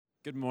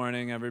Good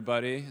morning,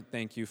 everybody.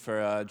 Thank you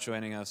for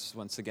joining us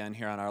once again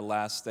here on our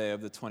last day of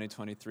the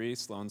 2023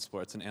 Sloan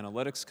Sports and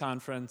Analytics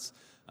Conference.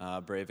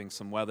 Braving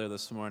some weather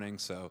this morning,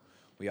 so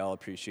we all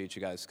appreciate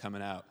you guys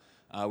coming out.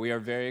 We are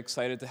very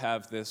excited to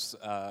have this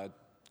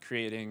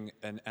creating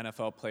an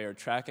NFL player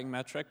tracking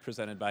metric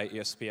presented by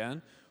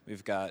ESPN.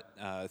 We've got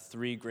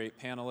three great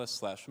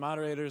panelists /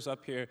 moderators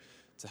up here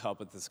to help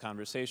with this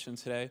conversation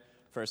today.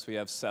 First, we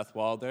have Seth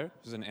Walder,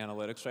 who's an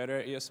analytics writer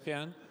at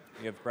ESPN.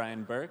 We have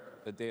Brian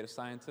Burke, the data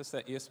scientist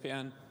at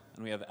ESPN,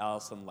 and we have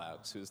Allison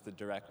Loucks, who's the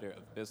director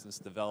of business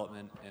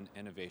development and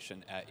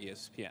innovation at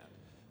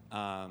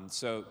ESPN.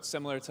 So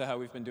similar to how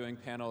we've been doing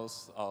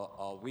panels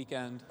all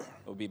weekend,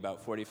 it'll be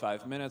about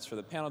 45 minutes for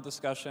the panel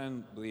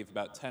discussion. I believe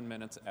about 10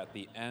 minutes at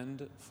the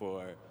end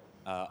for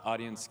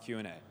audience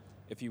Q&A.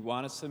 If you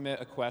want to submit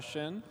a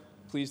question,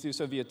 please do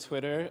so via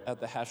Twitter at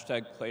the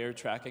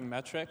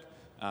 #PlayerTrackingMetric.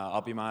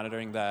 I'll be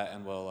monitoring that,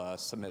 and we'll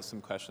submit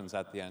some questions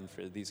at the end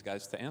for these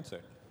guys to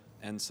answer.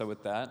 And so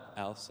with that,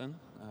 Allison,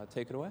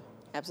 take it away.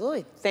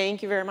 Absolutely.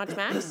 Thank you very much,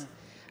 Max.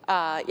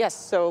 Yes,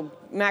 so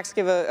Max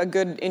gave a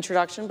good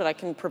introduction, but I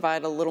can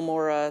provide a little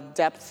more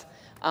depth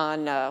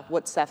on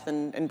what Seth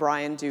and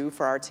Brian do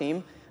for our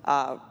team.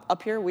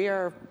 Up here, we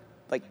are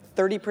like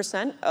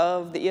 30%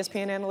 of the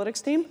ESPN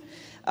Analytics team.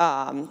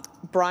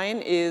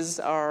 Brian is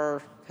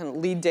our kind of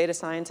lead data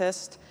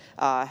scientist,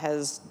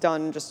 has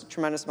done just a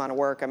tremendous amount of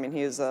work. I mean,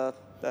 he is a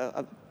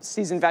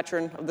seasoned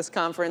veteran of this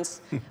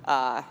conference.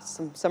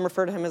 Some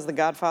refer to him as the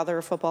godfather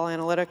of football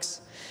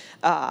analytics.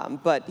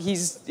 But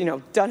he's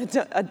done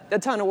a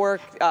ton of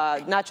work,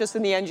 not just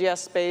in the NGS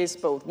space,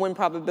 but with win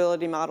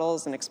probability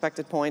models and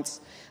expected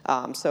points.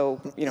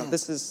 So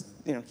this is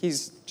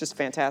he's just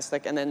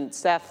fantastic. And then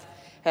Seth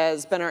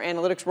has been our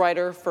analytics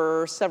writer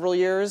for several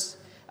years.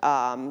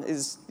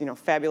 Is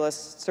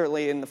fabulous,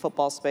 certainly in the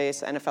football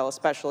space, NFL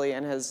especially,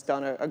 and has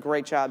done a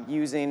great job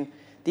using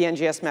the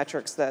NGS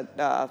metrics that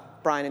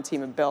Brian and team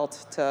have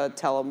built to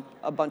tell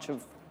a bunch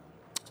of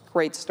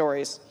great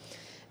stories.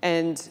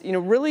 And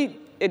really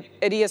at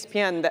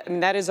ESPN,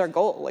 that is our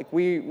goal. Like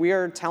we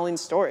are telling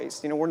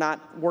stories. We're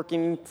not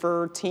working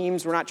for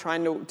teams. We're not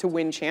trying to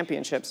win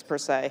championships per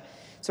se.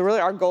 So really,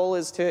 our goal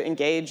is to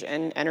engage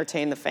and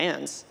entertain the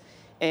fans.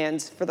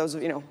 And for those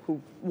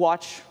who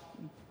watch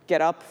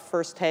Get Up,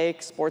 First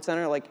Take,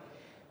 SportsCenter,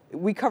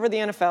 we cover the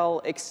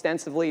NFL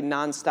extensively,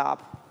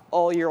 nonstop,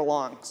 all year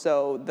long.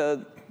 So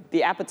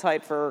the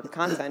appetite for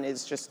content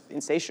is just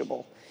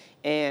insatiable.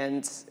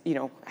 And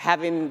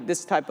having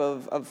this type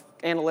of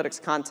analytics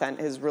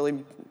content has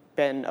really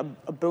been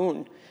a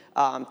boon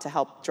to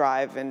help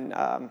drive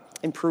and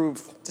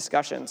improve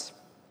discussions.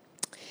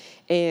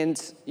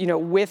 And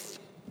with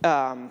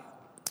all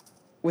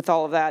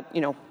of that,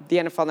 the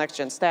NFL Next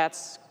Gen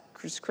Stats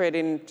just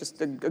creating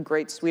just a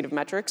great suite of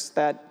metrics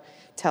that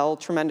tell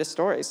tremendous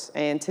stories.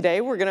 And today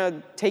we're going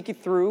to take you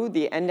through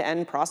the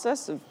end-to-end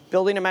process of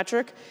building a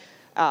metric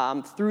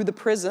through the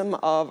prism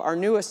of our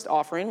newest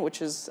offering,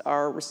 which is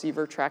our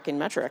receiver tracking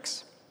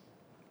metrics.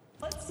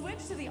 Let's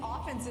switch to the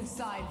offensive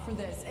side for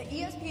this.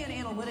 ESPN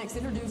Analytics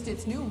introduced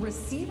its new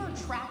receiver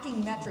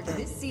tracking metric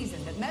this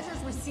season that measures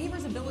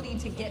receivers' ability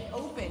to get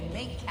open,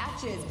 make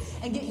catches,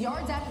 and get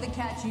yards after the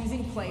catch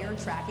using player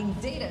tracking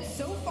data.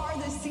 So far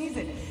this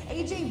season,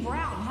 A.J.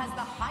 Brown has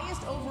the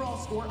highest overall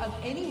score of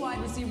any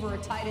wide receiver or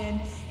tight end,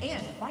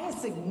 and by a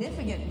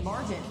significant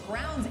margin.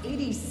 Brown's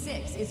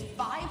 86 is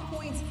 5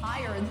 points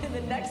higher than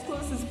the next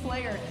closest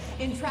player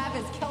in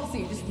Travis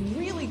Kelce. Just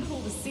really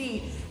cool to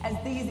see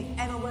as these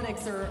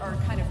analytics are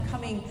kind of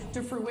coming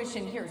to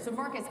fruition here. So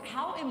Marcus,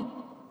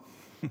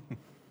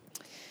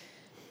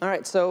 All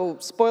right, so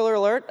spoiler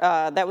alert,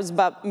 that was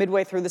about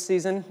midway through the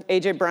season.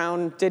 A.J.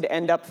 Brown did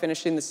end up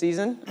finishing the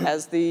season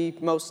as the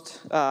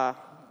most,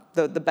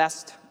 the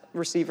best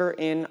receiver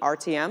in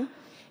RTM.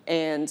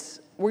 And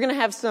we're gonna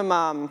have some,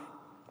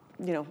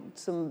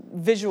 some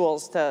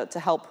visuals to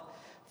help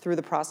through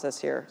the process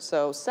here.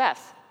 So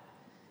Seth,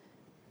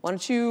 why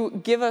don't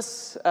you give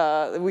us,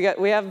 we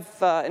have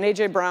an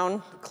A.J.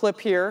 Brown clip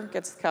here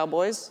against the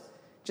Cowboys.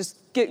 Just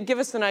give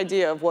us an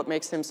idea of what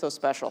makes him so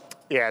special.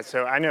 Yeah,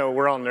 so I know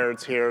we're all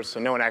nerds here,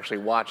 so no one actually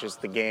watches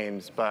the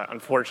games, but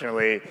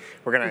unfortunately,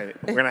 we're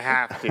gonna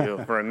have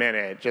to for a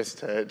minute just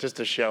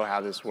to show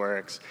how this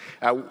works.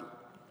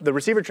 The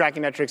receiver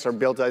tracking metrics are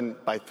built in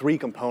by three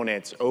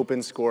components: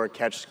 open score,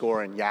 catch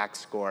score, and yak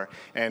score.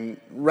 And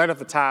right off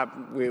the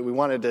top, we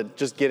wanted to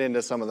just get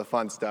into some of the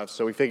fun stuff.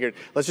 So we figured,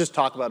 let's just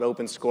talk about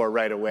open score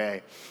right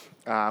away,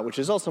 which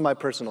is also my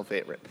personal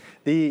favorite.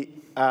 The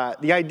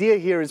idea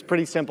here is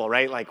pretty simple,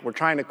 right? Like, we're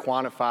trying to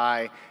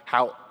quantify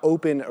how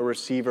open a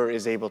receiver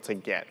is able to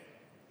get.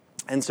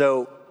 And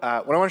so what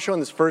I want to show in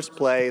this first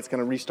play, it's going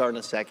to restart in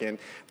a second.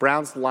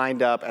 Brown's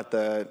lined up at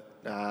the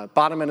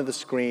bottom end of the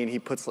screen. He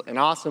puts an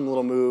awesome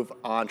little move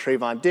on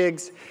Trayvon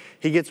Diggs.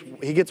 He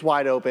gets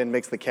wide open,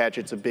 makes the catch.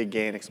 It's a big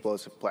gain,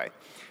 explosive play.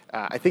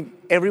 I think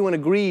everyone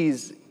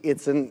agrees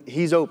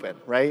he's open,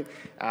 right?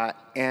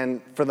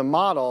 And for the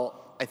model,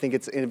 I think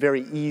it's a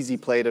very easy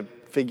play to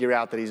figure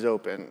out that he's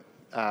open.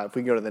 if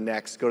we can go to the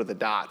next, go to the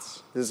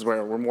dots. This is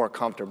where we're more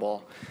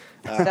comfortable.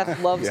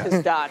 Seth loves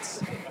his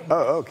dots.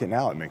 Oh, okay,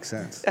 now it makes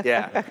sense.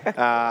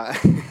 Yeah.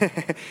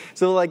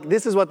 So like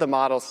this is what the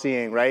model's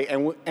seeing, right?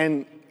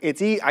 And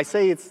I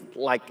say it's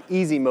like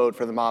easy mode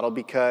for the model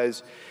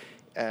because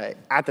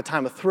at the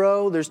time of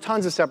throw, there's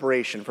tons of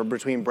separation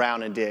between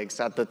Brown and Diggs.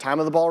 At the time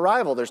of the ball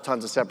arrival, there's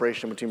tons of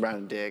separation between Brown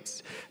and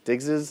Diggs.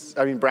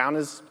 Brown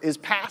is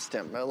past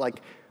him.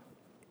 Like,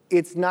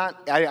 it's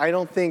not, I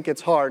don't think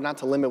it's hard not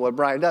to limit what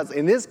Brian does.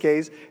 In this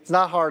case, it's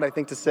not hard, I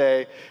think, to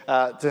say,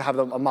 to have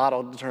a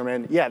model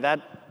determine, yeah,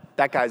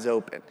 that guy's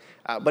open.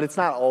 But it's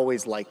not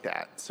always like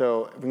that.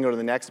 So we can go to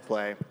the next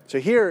play. So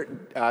here,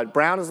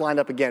 Brown is lined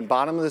up again,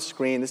 bottom of the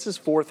screen. This is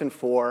 4th and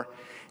 4.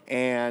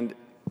 And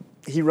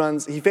he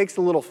fakes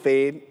a little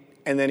fade,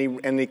 and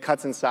then he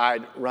cuts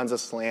inside, runs a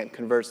slant,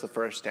 converts the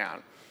first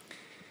down.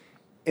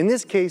 In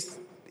this case,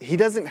 he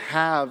doesn't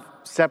have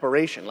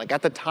separation. Like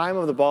at the time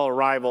of the ball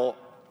arrival,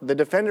 the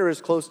defender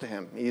is close to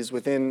him. He's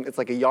within, it's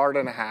like 1.5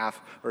 yards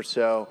or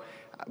so.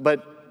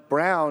 But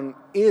Brown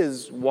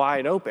is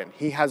wide open.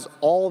 He has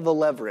all the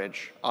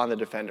leverage on the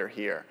defender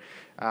here.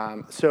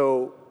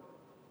 So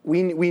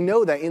we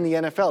know that in the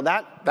NFL,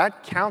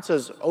 that counts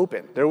as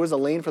open. There was a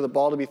lane for the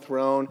ball to be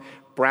thrown.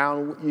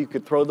 Brown, you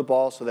could throw the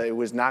ball so that it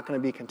was not going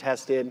to be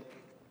contested.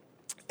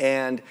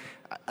 And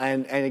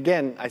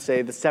again, I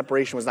say the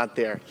separation was not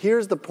there.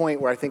 Here's the point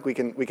where I think we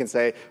can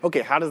say,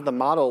 okay, how does the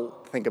model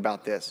think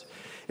about this?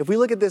 If we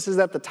look at this as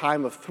at the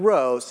time of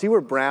throw, see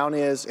where Brown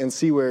is and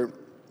see where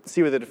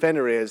the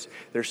defender is,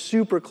 they're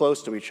super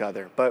close to each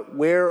other. But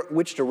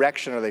which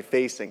direction are they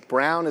facing?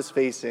 Brown is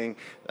facing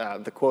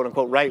the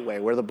quote-unquote right way,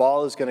 where the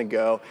ball is going to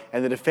go,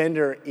 and the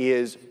defender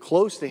is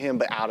close to him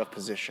but out of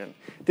position.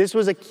 This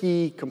was a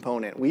key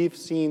component. We've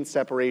seen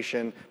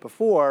separation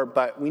before,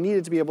 but we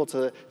needed to be able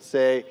to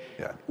say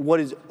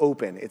what is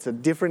open. It's a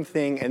different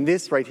thing, and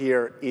this right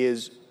here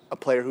is a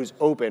player who's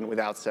open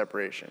without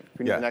separation.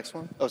 Can we do the next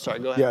one? Oh, sorry,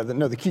 go ahead.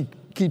 Yeah, the key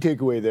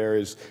takeaway there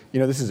is,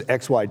 this is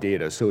XY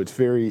data, so it's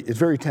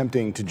very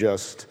tempting to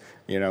just,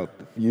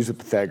 use the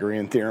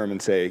Pythagorean theorem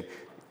and say,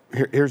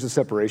 here's the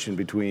separation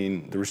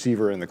between the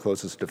receiver and the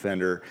closest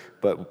defender,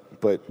 but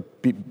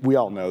we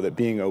all know that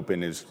being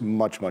open is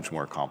much, much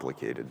more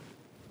complicated.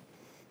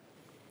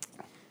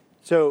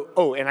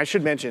 So, and I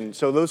should mention,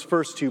 so those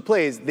first two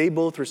plays, they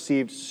both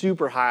received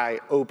super high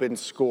open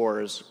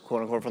scores,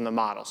 quote unquote, from the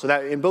model. So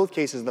that in both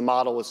cases, the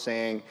model was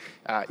saying,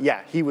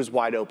 he was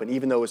wide open,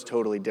 even though it was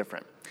totally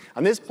different.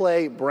 On this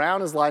play,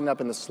 Brown is lined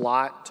up in the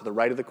slot to the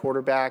right of the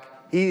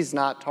quarterback. He's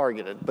not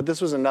targeted, but this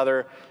was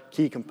another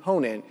key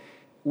component.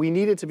 We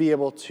needed to be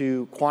able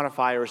to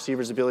quantify a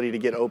receiver's ability to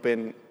get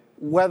open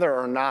whether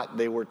or not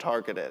they were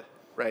targeted,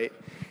 right?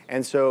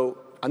 And so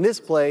on this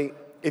play,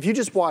 if you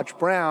just watch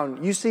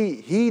Brown, you see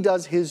he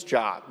does his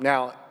job.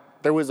 Now,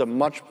 there was a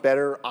much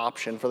better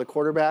option for the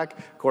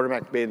quarterback.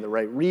 Quarterback made the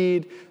right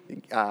read.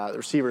 The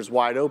receiver's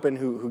wide open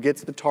who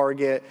gets the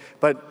target.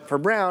 But for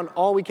Brown,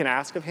 all we can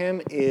ask of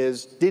him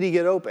is, did he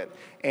get open?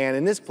 And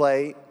in this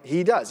play,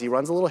 he does. He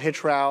runs a little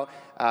hitch route,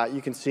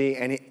 you can see.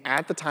 And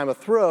at the time of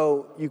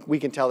throw, we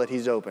can tell that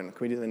he's open. Can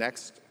we do the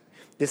next?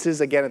 This is,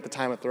 again, at the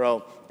time of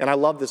throw. And I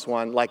love this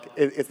one. Like,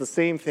 it's the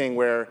same thing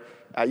where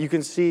you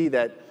can see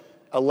that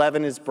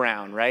 11 is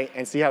Brown, right?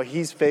 And see how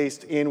he's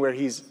faced in where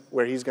he's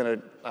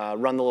going to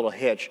run the little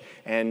hitch,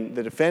 and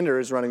the defender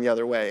is running the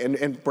other way.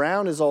 And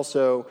Brown is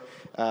also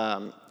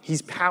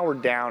he's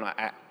powered down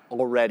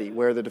already,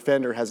 where the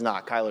defender has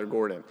not. Kyler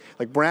Gordon,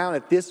 like Brown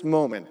at this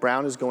moment,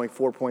 Brown is going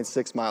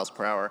 4.6 miles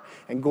per hour,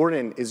 and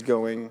Gordon is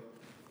going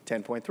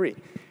 10.3.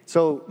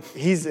 So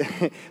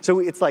so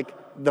it's like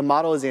the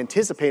model is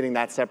anticipating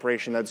that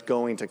separation that's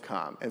going to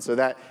come. And so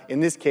that,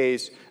 in this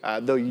case,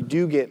 though you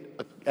do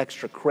get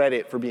extra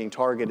credit for being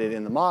targeted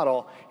in the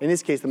model, in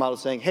this case, the model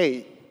is saying,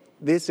 hey,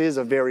 this is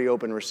a very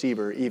open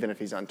receiver, even if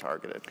he's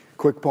untargeted.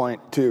 Quick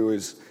point, too,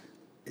 is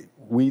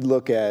we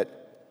look at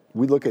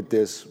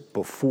this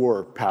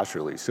before pass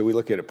release. So we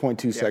look at it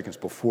 0.2 seconds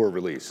before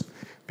release,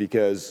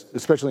 because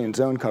especially in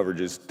zone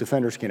coverages,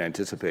 defenders can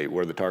anticipate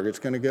where the target's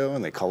going to go,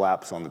 and they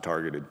collapse on the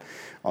targeted,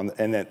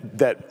 and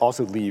that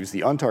also leaves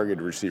the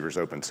untargeted receivers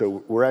open.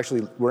 So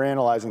we're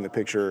analyzing the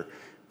picture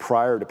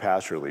prior to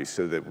pass release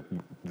so that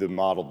the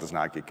model does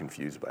not get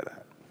confused by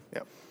that.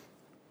 Yep.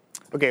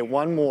 Okay,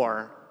 one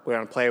more. We're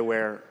going to play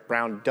where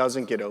Brown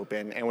doesn't get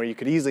open, and where you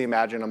could easily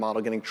imagine a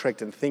model getting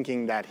tricked and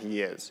thinking that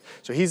he is.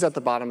 So he's at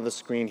the bottom of the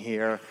screen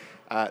here.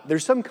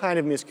 There's some kind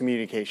of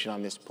miscommunication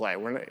on this play.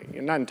 We're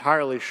not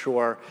entirely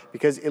sure,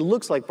 because it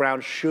looks like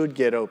Brown should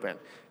get open.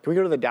 Can we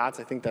go to the dots?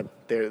 I think that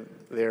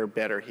they're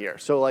better here.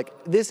 So like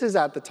this is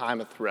at the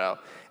time of throw,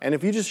 and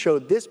if you just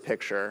showed this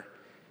picture,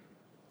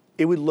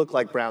 it would look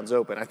like Brown's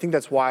open. I think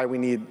that's why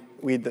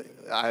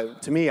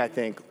to me, I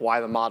think why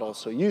the model is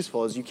so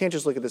useful is you can't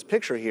just look at this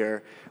picture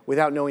here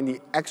without knowing the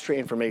extra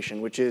information,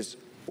 which is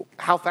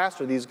how fast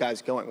are these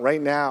guys going?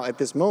 Right now, at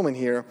this moment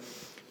here,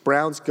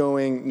 Brown's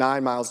going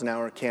 9 miles an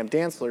hour. Cam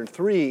Dantzler,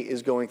 3,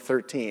 is going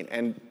 13.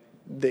 And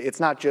it's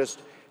not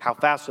just how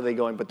fast are they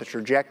going, but the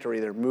trajectory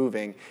they're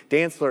moving.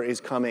 Dantzler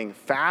is coming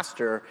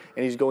faster,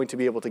 and he's going to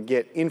be able to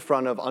get in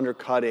front of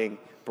undercutting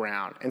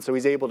Brown. And so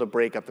he's able to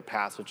break up the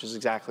pass, which is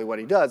exactly what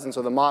he does. And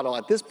so the model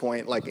at this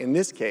point, like in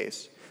this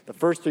case, the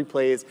first 3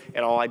 plays, it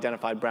all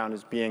identified Brown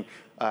as being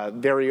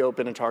very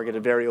open and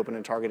targeted, very open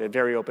and targeted,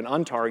 very open,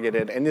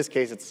 untargeted. In this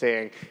case, it's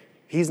saying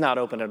he's not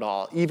open at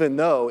all, even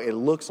though it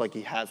looks like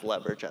he has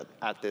leverage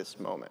at this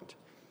moment.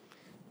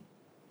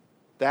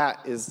 That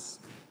is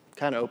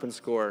kind of open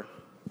score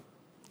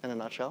in a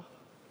nutshell.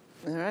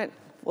 All right.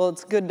 Well,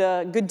 it's good.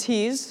 Good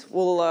tease.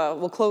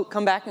 We'll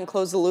come back and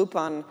close the loop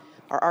on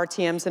our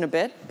RTMs in a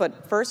bit.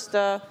 But first,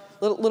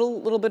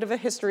 little bit of a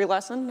history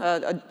lesson,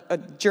 a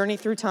journey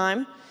through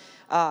time.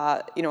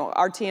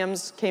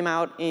 RTMs came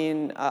out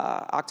in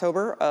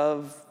October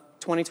of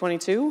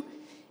 2022,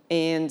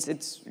 and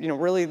it's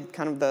really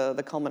kind of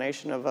the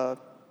culmination of a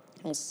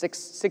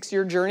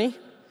six-year journey,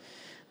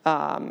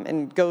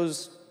 and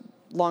goes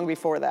long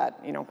before that.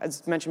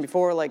 As mentioned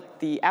before, like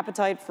the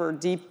appetite for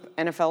deep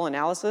NFL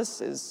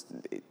analysis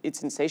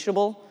it's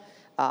insatiable.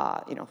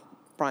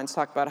 Brian's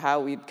talked about how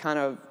we'd kind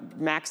of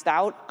maxed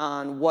out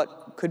on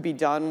what could be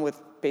done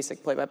with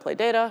basic play-by-play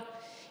data.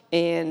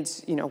 And,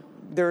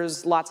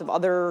 there's lots of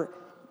other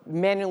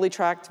manually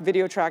tracked,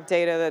 video tracked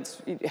data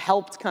that's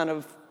helped kind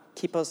of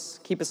keep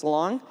us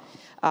along.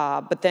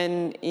 But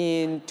then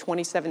in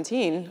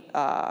 2017,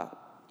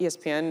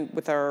 ESPN,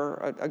 with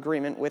our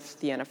agreement with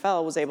the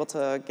NFL, was able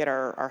to get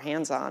our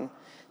hands on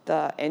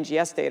the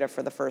NGS data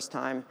for the first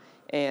time.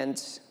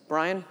 And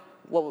Brian,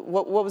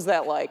 what was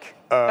that like?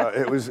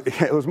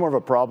 It was more of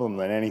a problem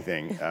than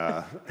anything.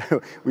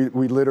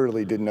 We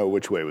literally didn't know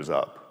which way was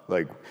up.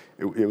 Like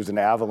it was an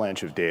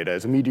avalanche of data.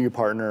 As a media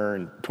partner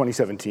in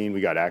 2017, we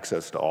got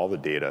access to all the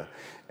data,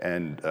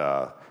 and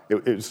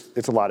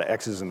it's a lot of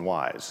X's and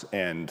Y's,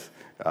 and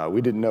we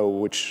didn't know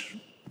which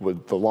was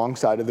the long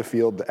side of the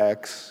field, the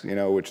X,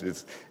 which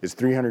is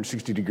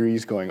 360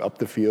 degrees going up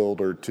the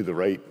field or to the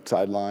right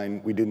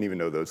sideline. We didn't even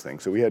know those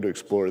things, so we had to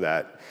explore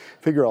that,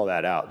 figure all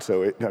that out.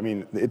 So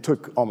it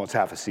took almost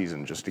half a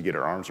season just to get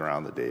our arms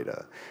around the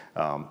data,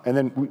 and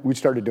then we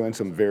started doing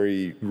some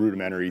very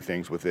rudimentary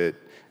things with it.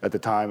 At the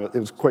time, it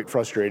was quite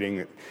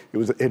frustrating.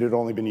 It had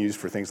only been used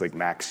for things like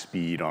max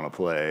speed on a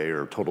play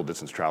or total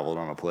distance traveled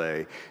on a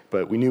play,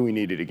 but we knew we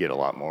needed to get a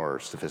lot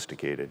more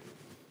sophisticated.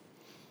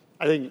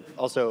 I think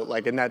also,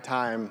 like in that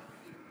time,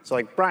 so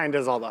like Brian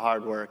does all the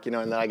hard work, and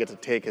then I get to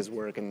take his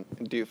work and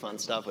do fun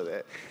stuff with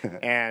it.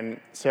 And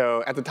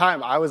so at the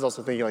time, I was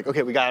also thinking like,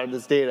 okay, we got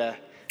this data,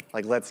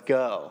 like let's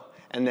go.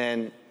 And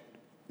then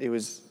I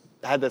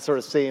had that sort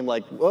of same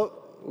like, whoa,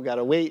 we got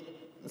to wait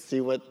and see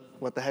what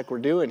the heck we're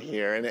doing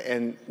here.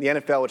 And the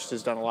NFL, which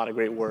has done a lot of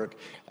great work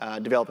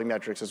developing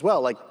metrics as well,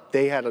 like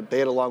they had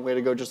a long way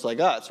to go, just like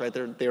us, right?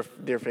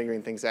 They're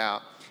figuring things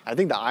out. I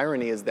think the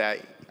irony is that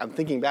I'm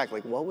thinking back,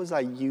 like, what was I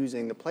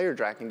using the player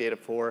tracking data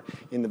for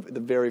in the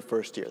very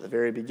first year, the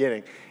very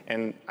beginning?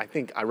 And I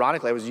think,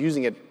 ironically, I was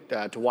using it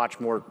to watch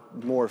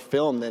more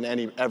film than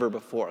ever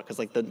before. Because,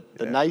 like, the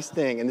nice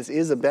thing, and this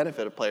is a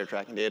benefit of player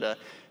tracking data,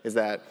 is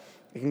that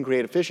it can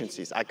create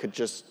efficiencies. I could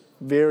just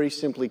very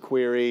simply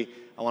query,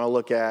 I want to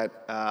look at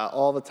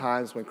all the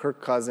times when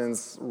Kirk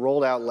Cousins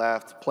rolled out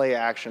left, play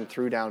action,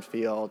 threw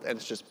downfield, and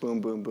it's just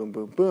boom, boom, boom,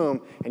 boom,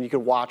 boom. And you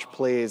could watch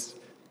plays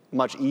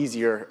much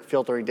easier,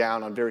 filtering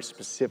down on very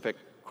specific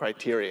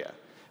criteria.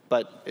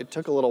 But it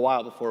took a little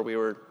while before we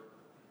were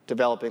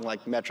developing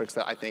like metrics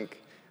that I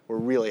think were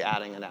really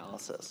adding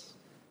analysis.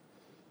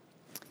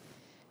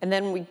 And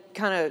then we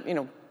kind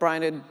of,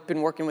 Brian had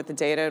been working with the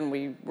data, and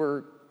we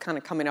were kind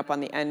of coming up on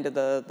the end of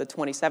the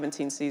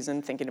 2017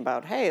 season, thinking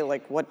about, hey,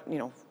 like what,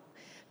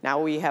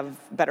 now we have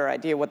a better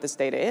idea what this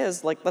data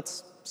is. Like,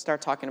 let's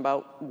start talking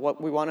about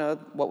what we want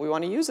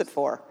to use it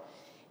for.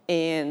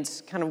 And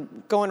kind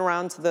of going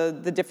around to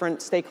the different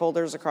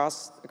stakeholders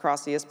across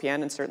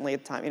ESPN, and certainly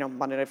at the time,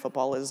 Monday Night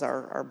Football is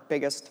our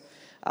biggest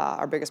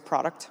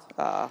product.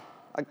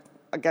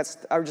 I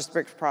guess our just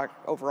biggest product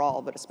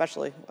overall, but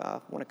especially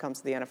when it comes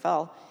to the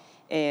NFL.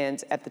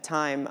 And at the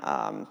time,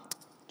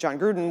 John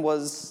Gruden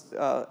was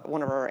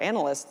one of our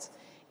analysts,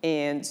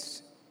 and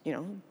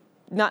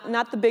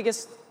not the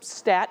biggest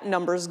stat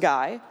numbers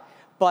guy,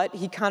 but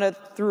he kind of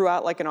threw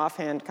out like an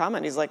offhand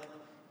comment. He's like,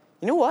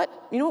 you know what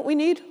we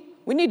need?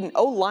 We need an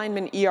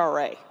O-lineman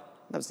ERA.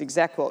 That was the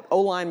exact quote,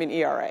 O-lineman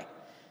ERA. I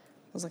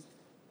was like,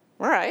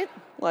 all right,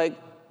 like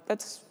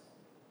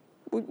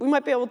we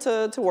might be able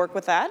to work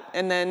with that.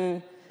 And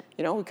then,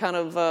 we kind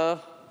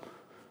of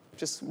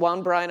just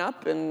wound Brian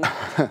up and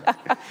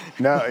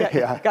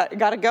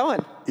got it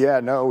going.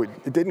 Yeah, no,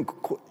 it didn't.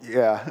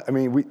 Yeah, I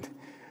mean,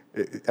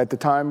 at the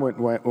time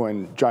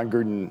when John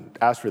Gruden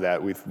asked for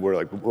that, we were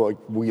like, well,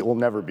 we will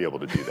never be able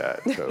to do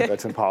that. So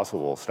that's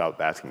impossible.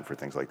 Stop asking for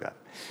things like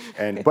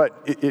that. But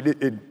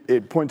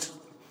it points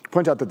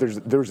out that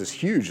there's this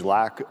huge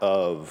lack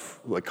of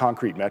like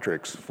concrete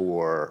metrics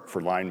for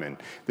linemen.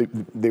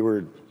 They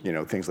were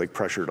things like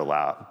pressures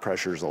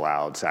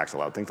allowed, sacks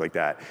allowed, things like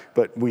that.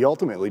 But we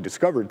ultimately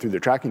discovered through the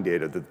tracking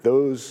data that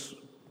those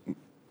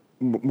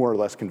more or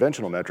less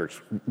conventional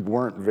metrics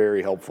weren't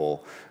very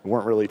helpful,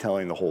 weren't really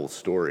telling the whole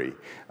story.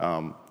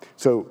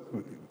 So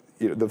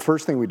the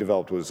first thing we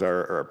developed was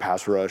our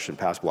pass rush and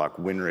pass block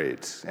win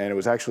rates, and it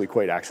was actually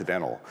quite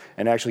accidental,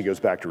 and actually goes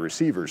back to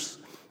receivers.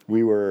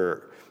 We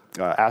were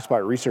asked by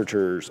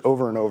researchers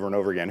over and over and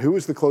over again, who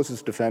was the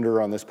closest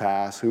defender on this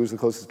pass? Who was the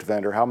closest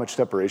defender? How much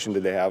separation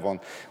did they have when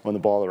the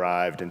ball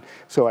arrived? And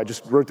so I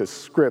just wrote this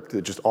script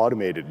that just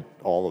automated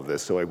all of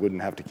this so I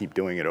wouldn't have to keep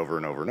doing it over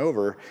and over and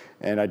over.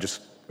 And I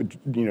just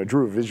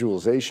drew a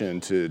visualization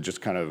to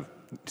just kind of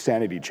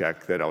sanity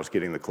check that I was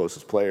getting the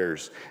closest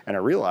players. And I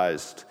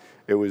realized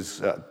it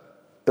was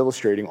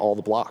illustrating all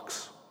the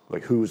blocks,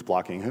 like who was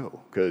blocking who,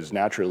 because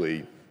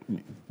naturally,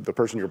 the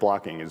person you're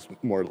blocking is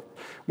more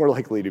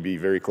likely to be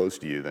very close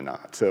to you than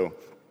not. So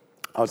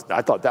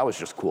I thought that was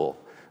just cool.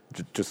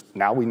 Just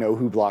now we know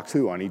who blocks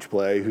who on each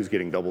play, who's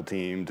getting double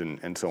teamed,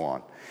 and so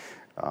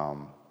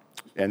on.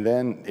 And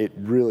then it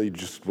really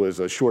just was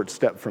a short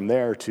step from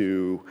there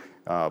to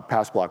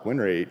pass block win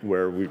rate,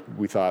 where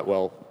we thought,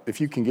 well,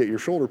 if you can get your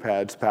shoulder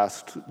pads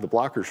past the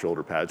blocker's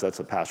shoulder pads, that's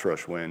a pass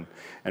rush win,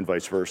 and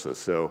vice versa.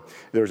 So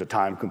there's a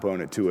time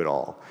component to it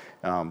all.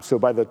 So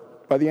by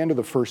the end of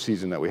the first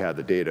season that we had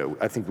the data,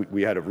 I think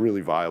we had a really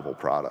viable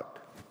product.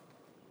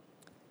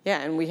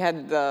 Yeah, and we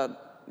had a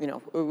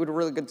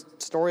really good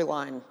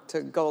storyline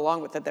to go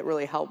along with it that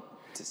really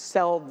helped to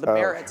sell the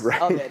merits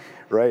of it.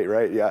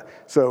 Right, yeah.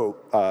 So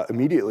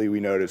immediately we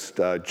noticed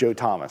Joe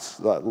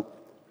Thomas,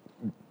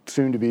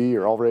 soon to be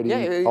or already.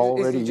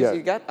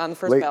 You got on the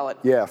first ballot.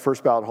 Yeah,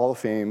 first ballot Hall of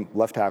Fame,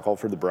 left tackle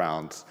for the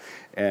Browns.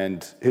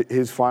 And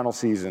his final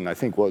season, I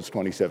think, was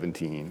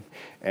 2017.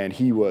 And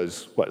he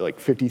was,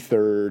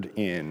 53rd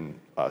in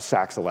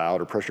sacks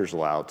allowed or pressures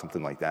allowed,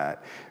 something like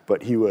that.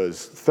 But he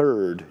was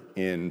third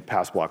in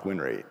pass block win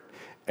rate.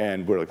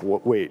 And we're like,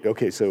 wait,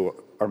 okay,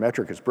 so our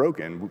metric is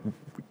broken.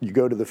 You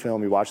go to the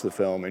film, you watch the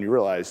film, and you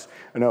realize,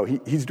 no,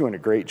 he's doing a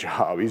great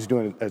job. He's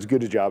doing as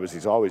good a job as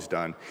he's always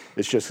done.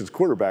 It's just his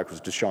quarterback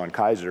was Deshaun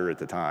Kaiser at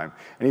the time,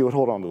 and he would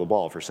hold on to the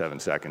ball for 7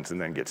 seconds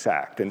and then get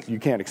sacked. And you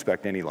can't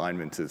expect any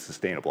lineman to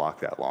sustain a block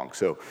that long.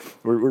 So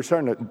we're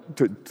starting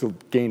to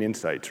gain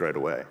insights right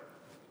away.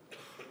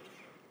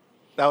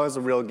 That was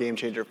a real game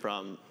changer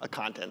from a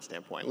content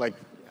standpoint.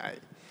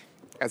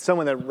 As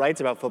someone that writes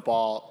about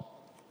football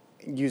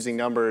using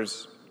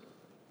numbers,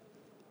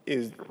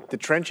 the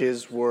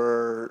trenches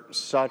were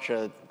such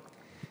a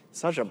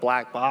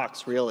black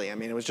box, really. I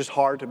mean, it was just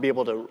hard to be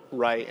able to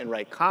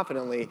write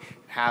confidently,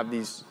 have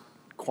these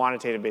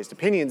quantitative-based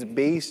opinions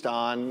based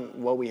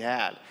on what we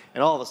had.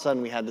 And all of a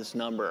sudden, we had this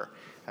number,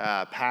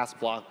 pass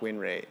block win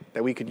rate,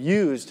 that we could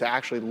use to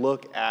actually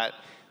look at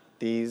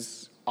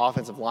these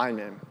offensive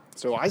linemen.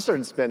 So I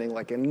started spending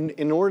an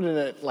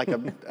inordinate,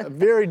 a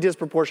very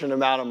disproportionate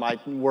amount of my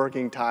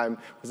working time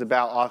was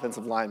about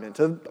offensive linemen.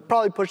 So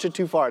probably pushed it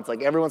too far. It's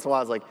like every once in a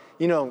while,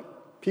 it's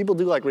people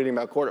do like reading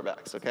about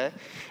quarterbacks, okay?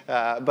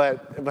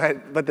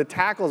 But the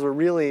tackles were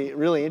really,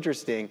 really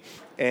interesting.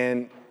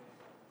 And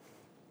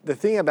the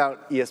thing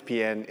about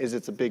ESPN is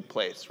it's a big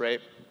place, right?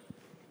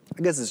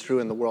 I guess it's true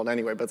in the world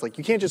anyway, but it's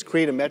you can't just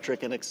create a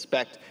metric and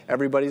expect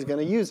everybody's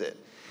going to use it.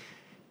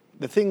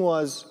 The thing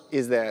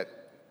is that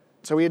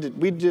so we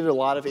did a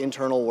lot of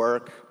internal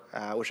work,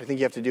 which I think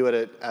you have to do at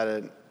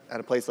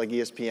a place like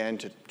ESPN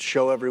to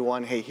show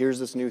everyone, hey, here's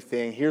this new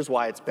thing, here's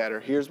why it's better,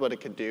 here's what it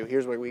could do,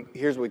 here's what we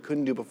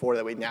couldn't do before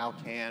that we now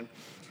can.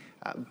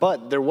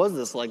 But there was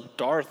this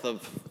dearth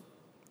of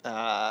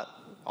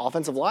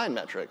offensive line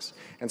metrics,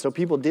 and so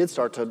people did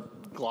start to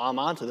glom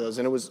onto those,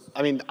 and it was,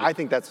 I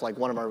think that's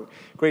one of our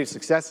greatest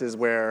successes.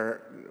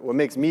 Where what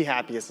makes me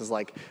happiest is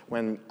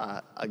when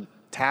a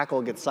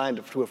tackle gets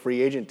signed to a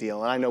free agent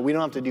deal. And I know we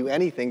don't have to do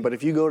anything, but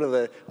if you go to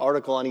the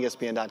article on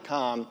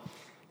ESPN.com,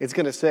 it's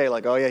going to say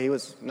oh yeah, he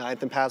was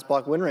 9th in pass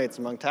block win rates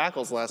among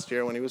tackles last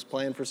year when he was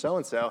playing for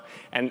so-and-so.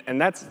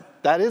 And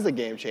that is a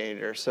game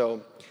changer.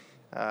 So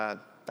that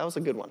was a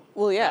good one.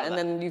 Well, yeah, and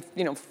then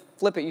you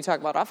flip it, you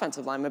talk about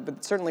offensive linemen,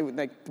 but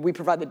certainly we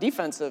provide the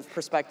defensive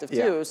perspective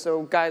too. Yeah.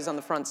 So guys on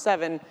the front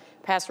seven,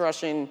 pass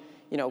rushing,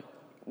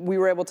 we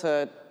were able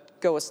to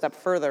go a step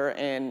further,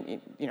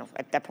 and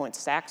at that point,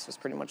 sacks was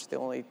pretty much the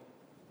only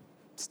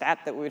stat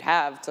that we would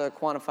have to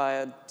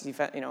quantify a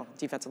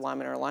defensive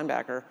lineman or a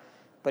linebacker.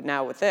 But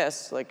now with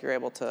this, you're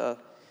able to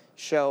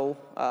show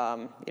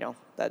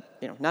that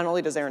not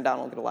only does Aaron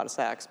Donald get a lot of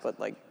sacks, but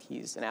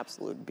he's an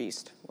absolute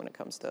beast when it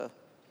comes to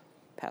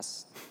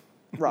pass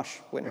rush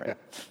win rate.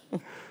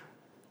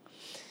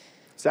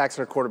 Sacks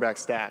are a quarterback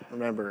stat,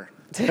 remember.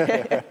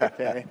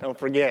 Okay, don't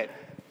forget.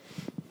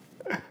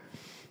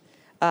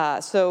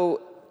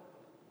 So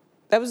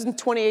that was in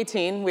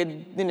 2018. We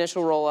had the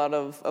initial rollout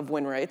of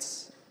win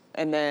rates.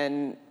 And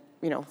then,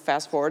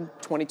 fast forward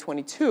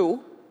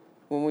 2022,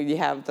 when we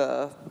have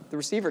the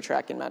receiver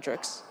tracking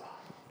metrics.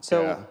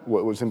 So yeah.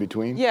 What was in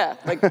between? Yeah,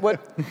 what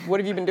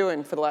have you been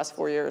doing for the last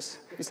 4 years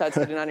besides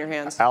sitting on your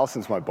hands?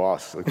 Allison's my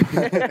boss. What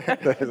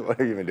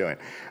have you been doing?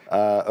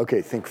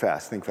 Okay, think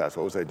fast. What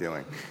was I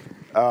doing?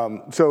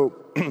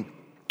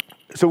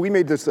 So we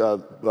made this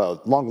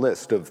long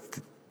list of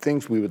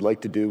things we would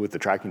like to do with the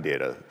tracking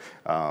data.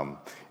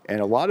 And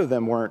a lot of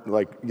them weren't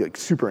like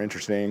super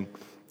interesting.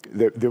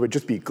 There would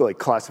just be like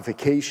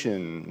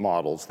classification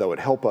models that would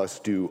help us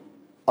do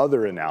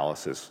other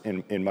analysis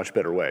in much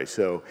better way.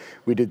 So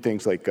we did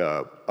things like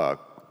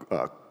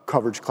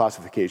coverage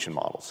classification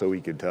model. So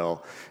we could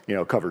tell,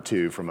 cover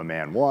 2 from a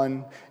man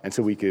 1. And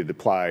so we could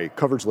apply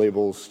coverage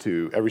labels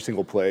to every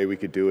single play. We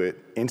could do it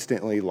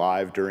instantly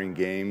live during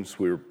games.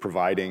 We were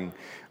providing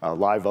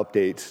live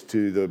updates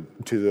to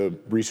the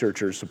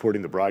researchers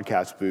supporting the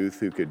broadcast booth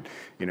who could,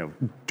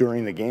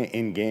 during the game,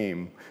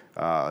 in-game,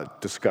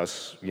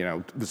 discuss,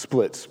 the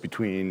splits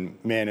between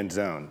man and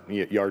zone,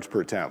 yards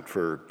per attempt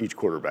for each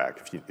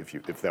quarterback,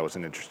 if that was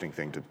an interesting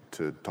thing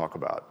to talk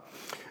about.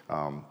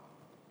 And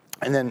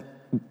then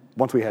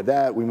once we had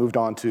that, we moved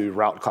on to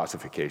route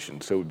classification.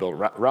 So we built a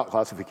route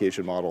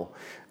classification model,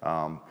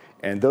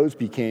 and those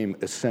became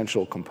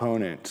essential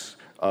components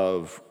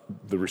of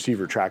the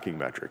receiver tracking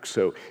metrics.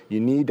 So you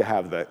need to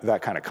have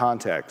that kind of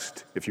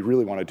context if you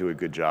really want to do a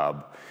good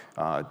job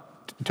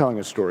telling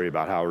a story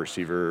about how a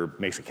receiver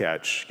makes a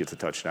catch, gets a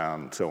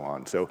touchdown, and so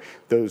on. So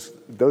those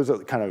are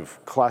the kind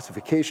of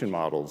classification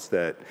models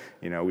that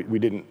we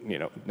didn't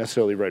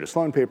necessarily write a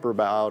Sloan paper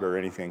about or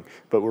anything,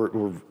 but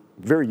were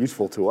very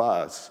useful to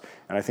us,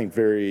 and I think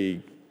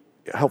very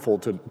helpful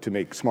to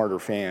make smarter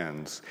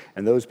fans.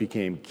 And those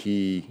became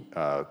key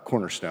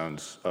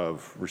cornerstones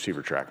of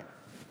receiver tracking.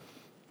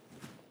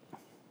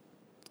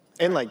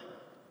 And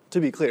to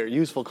be clear,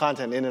 useful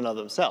content in and of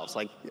themselves.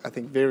 I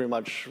think very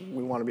much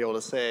we want to be able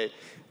to say,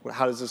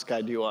 how does this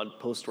guy do on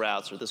post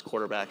routes or this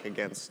quarterback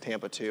against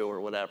Tampa 2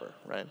 or whatever,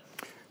 right?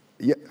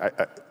 Yeah,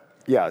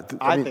 yeah.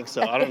 I think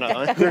so. I don't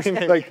know.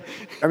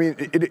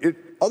 It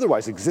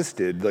otherwise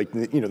existed.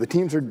 The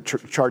teams are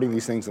charting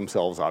these things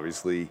themselves,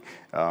 obviously.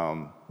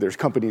 There's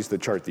companies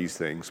that chart these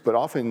things, but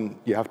often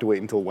you have to wait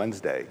until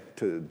Wednesday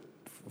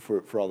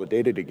for all the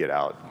data to get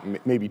out.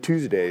 Maybe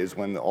Tuesday is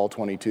when the all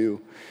 22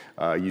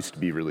 used to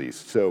be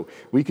released. So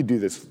we could do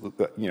this,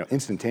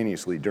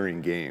 instantaneously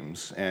during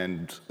games,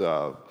 and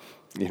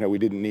we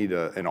didn't need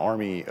an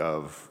army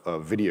of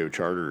video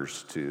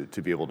charters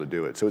to be able to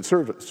do it. So it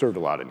served a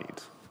lot of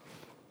needs.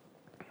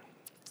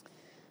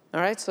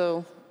 All right,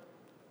 so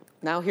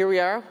now here we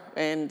are,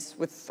 and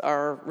with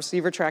our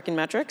receiver tracking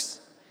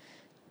metrics.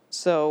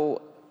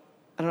 So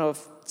I don't know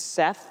if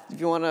Seth, if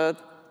you want to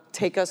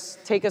take us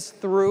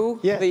through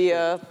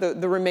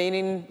the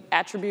remaining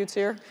attributes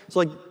here.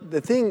 So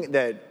the thing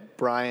that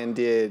Brian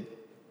did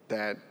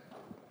that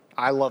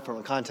I love from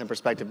a content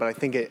perspective, but I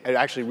think it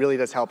actually really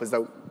does help, is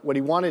that what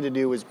he wanted to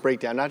do was break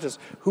down not just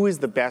who is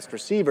the best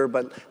receiver,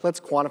 but let's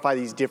quantify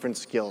these different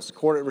skills.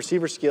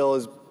 Receiver skill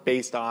is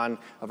based on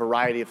a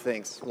variety of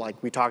things, like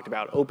we talked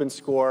about. Open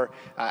score,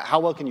 how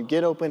well can you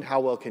get open, how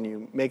well can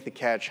you make the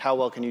catch, how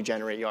well can you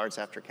generate yards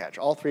after catch.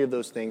 All three of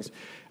those things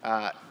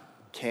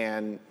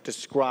can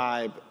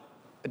describe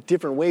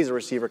different ways a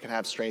receiver can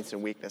have strengths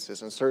and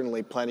weaknesses, and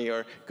certainly plenty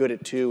are good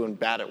at 2 and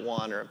bad at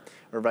 1, or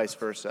vice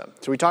versa.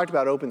 So we talked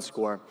about open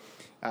score.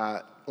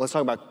 Let's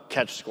talk about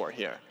catch score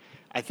here.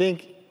 I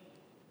think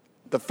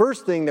the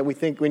first thing that we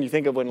think when we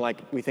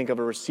think of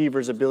a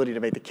receiver's ability to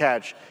make the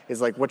catch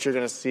is what you're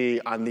going to see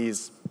on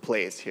these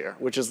plays here,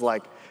 which is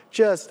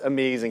just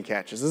amazing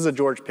catches. This is a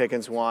George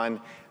Pickens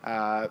one,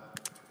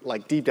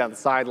 deep down the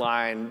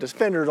sideline,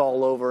 defenders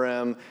all over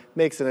him,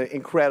 makes an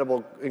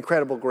incredible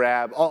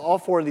grab. All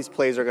 4 of these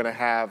plays are going to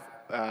have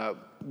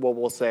what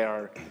we'll say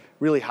are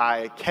really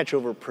high catch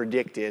over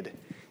predicted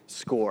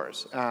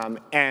scores.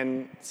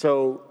 And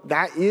so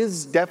that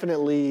is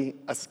definitely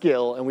a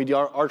skill, and we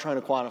are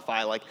trying to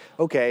quantify,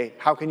 okay,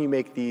 how can you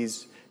make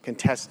these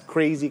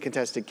crazy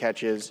contested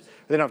catches?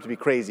 They don't have to be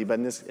crazy, but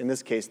in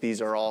this case,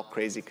 these are all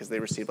crazy because they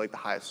receive the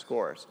highest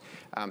scores.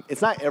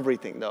 It's not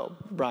everything though,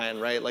 Brian,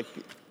 right?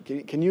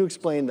 Can you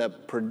explain the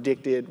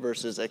predicted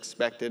versus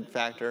expected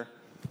factor?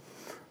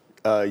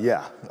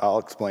 Yeah, I'll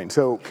explain.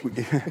 So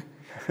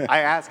I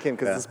asked him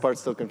because this part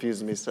still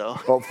confuses me. So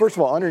well, first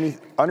of all,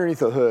 underneath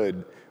the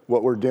hood,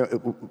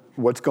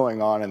 what's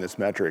going on in this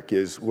metric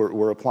is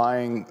we're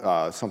applying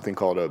something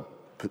called a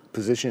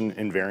position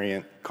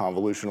invariant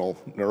convolutional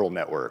neural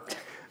network.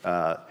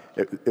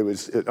 It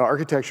was an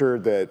architecture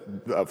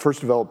that first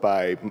developed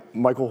by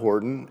Michael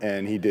Horton,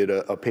 and he did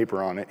a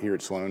paper on it here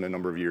at Sloan a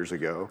number of years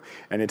ago.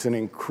 And it's an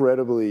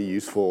incredibly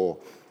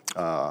useful,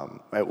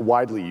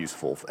 widely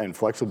useful and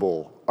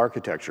flexible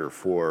architecture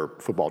for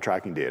football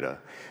tracking data.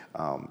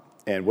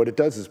 And what it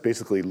does is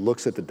basically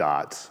looks at the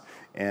dots,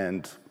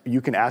 and you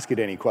can ask it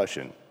any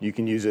question. You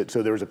can use it.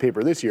 So there was a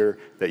paper this year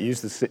that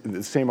used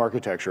the same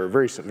architecture, a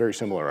very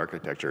similar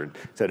architecture, and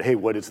said, hey,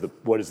 what is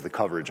the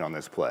coverage on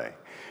this play?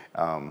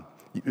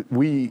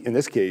 We, in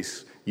this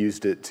case,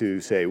 used it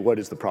to say, what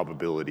is the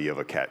probability of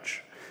a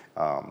catch?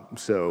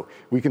 So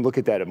we can look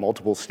at that at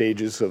multiple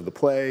stages of the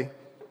play.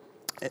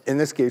 In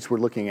this case, we're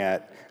looking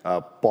at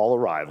ball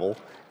arrival,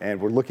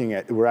 and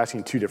we're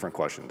asking 2 different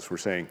questions. We're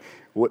saying,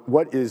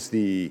 what is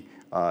the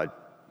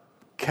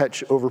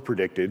catch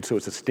over-predicted, so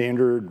it's a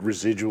standard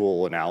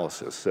residual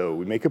analysis. So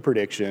we make a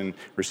prediction,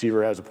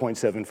 receiver has a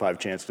 0.75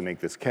 chance to make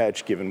this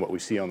catch, given what we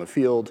see on the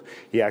field.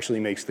 He actually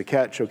makes the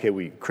catch, okay,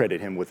 we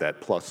credit him with that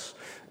plus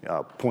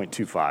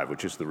 0.25,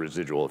 which is the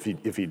residual.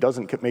 If he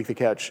doesn't make the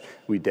catch,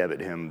 we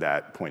debit him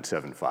that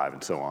 0.75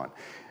 and so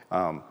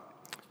on.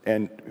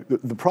 And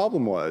the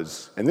problem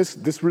was, and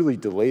this really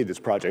delayed this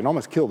project, and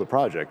almost killed the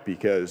project,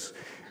 because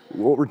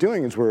what we're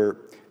doing is we're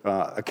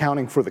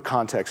accounting for the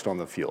context on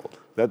the field.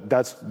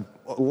 That's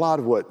a lot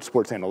of what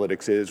sports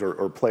analytics is,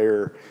 or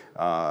player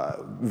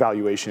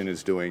valuation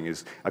is doing,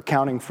 is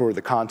accounting for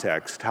the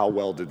context, how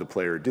well did the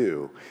player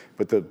do.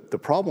 But the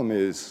problem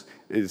is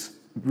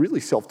really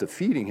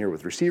self-defeating here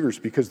with receivers,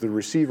 because the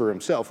receiver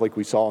himself, like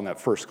we saw in that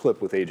first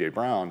clip with A.J.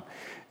 Brown,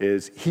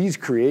 is he's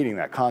creating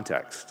that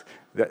context.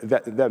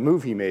 That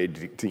move he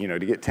made to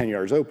get 10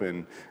 yards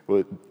open,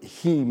 well,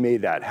 he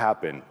made that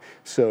happen.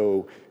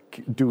 So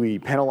do we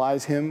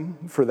penalize him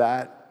for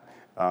that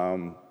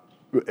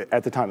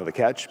at the time of the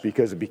catch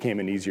because it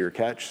became an easier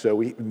catch?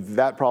 So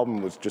that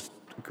problem was just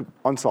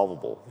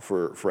unsolvable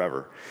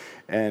forever.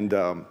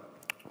 And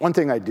one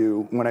thing I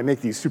do when I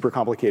make these super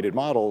complicated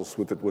models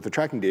with the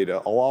tracking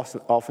data, I'll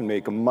often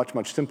make a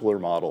much simpler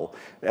model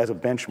as a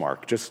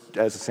benchmark, just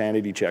as a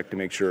sanity check to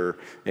make sure,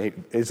 hey,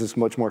 is this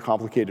much more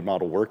complicated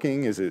model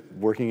working? Is it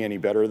working any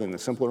better than the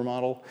simpler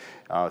model?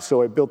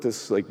 So I built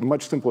this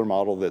much simpler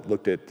model that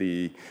looked at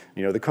the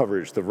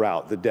coverage, the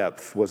route, the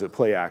depth. Was it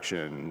play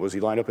action? Was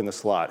he lined up in the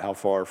slot? How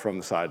far from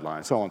the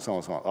sideline? So on, so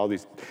on, so on. All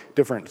these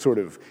different sort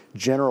of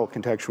general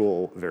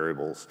contextual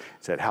variables.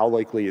 It said, how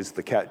likely is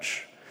the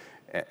catch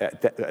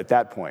at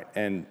that point?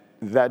 And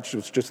that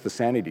was just the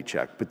sanity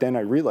check. But then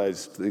I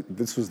realized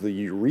this was the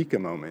eureka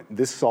moment.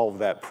 This solved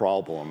that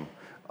problem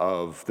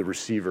of the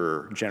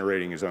receiver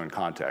generating his own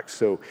context.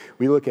 So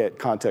we look at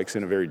context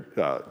in a very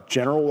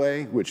general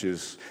way, which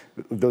is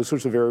those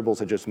sorts of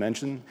variables I just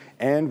mentioned,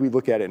 and we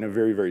look at it in a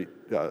very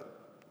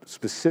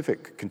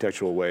specific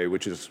contextual way,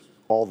 which is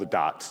all the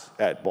dots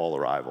at ball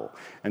arrival.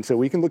 And so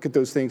we can look at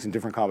those things in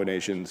different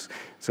combinations.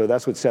 So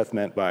that's what Seth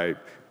meant by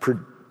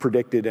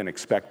predicted and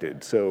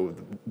expected. So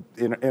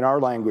in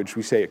our language,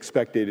 we say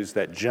expected is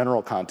that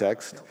general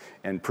context,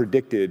 and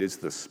predicted is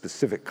the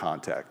specific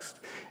context.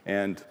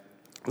 And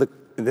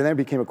then it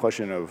became a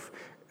question of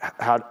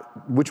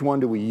which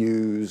one do we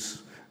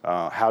use?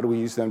 How do we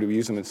use them? Do we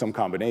use them in some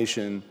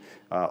combination?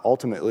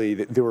 Ultimately,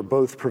 they were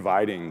both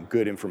providing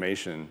good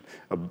information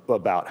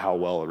about how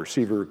well a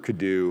receiver could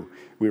do.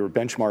 We were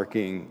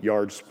benchmarking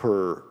yards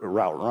per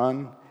route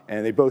run,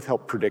 and they both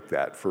help predict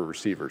that for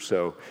receivers.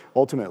 So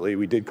ultimately,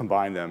 we did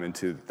combine them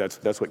into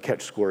that's what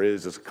catch score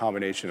is a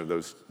combination of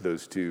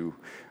those two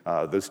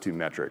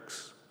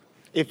metrics.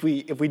 If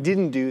we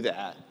didn't do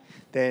that,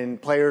 then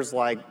players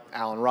like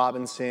Allen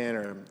Robinson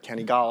or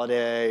Kenny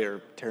Golladay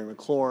or Terry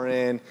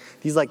McLaurin,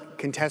 these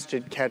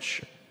contested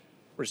catch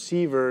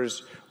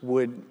receivers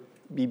would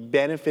be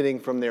benefiting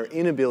from their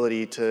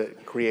inability to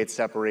create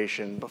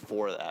separation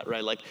before that,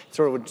 right?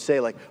 Sort of would say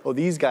oh,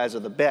 these guys are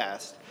the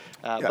best.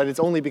 But it's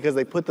only because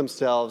they put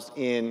themselves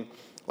in,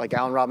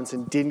 Allen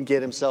Robinson didn't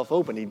get himself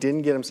open. He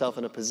didn't get himself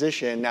in a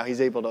position. Now he's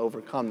able to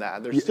overcome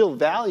that. There's still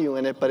value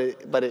in it, but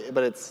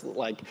it's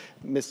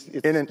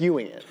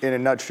skewing it. In a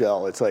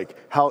nutshell, it's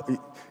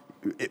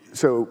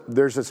so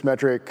there's this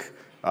metric,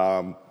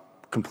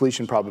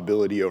 completion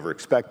probability over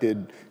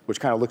expected, which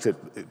kind of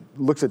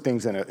looks at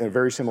things in a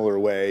very similar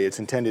way. It's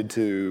intended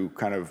to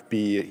kind of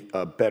be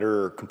a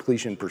better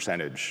completion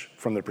percentage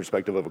from the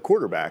perspective of a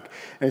quarterback.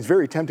 And it's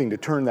very tempting to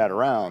turn that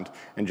around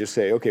and just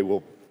say, okay,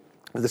 well,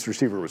 this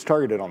receiver was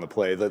targeted on the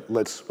play,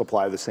 let's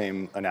apply the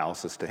same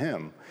analysis to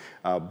him.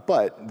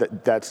 But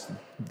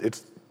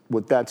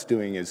what that's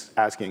doing is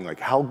asking,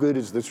 how good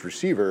is this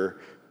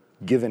receiver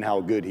given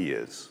how good he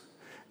is?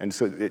 And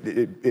so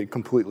it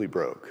completely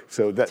broke.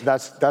 So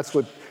that's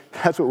what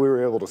we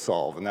were able to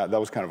solve, and that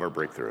was kind of our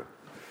breakthrough.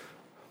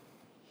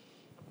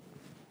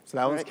 So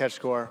that one's catch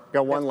score. We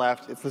got one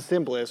left. It's the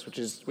simplest,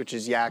 which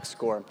is yak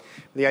score.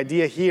 The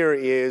idea here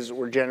is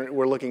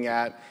we're looking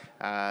at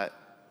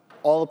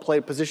all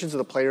the positions of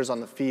the players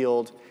on the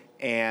field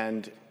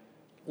and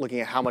looking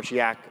at how much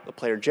yak the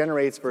player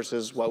generates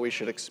versus what we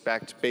should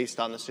expect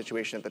based on the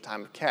situation at the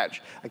time of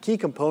catch. A key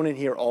component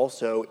here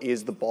also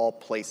is the ball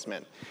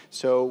placement.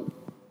 So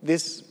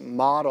this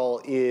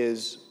model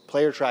is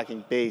player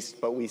tracking based,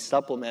 but we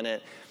supplement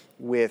it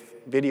with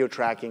video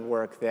tracking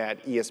work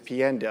that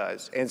ESPN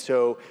does. And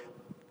so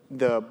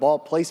the ball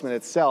placement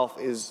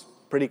itself is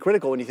pretty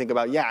critical when you think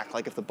about yak.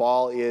 If the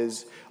ball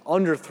is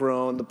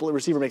underthrown, the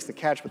receiver makes the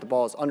catch, but the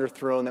ball is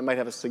underthrown, that might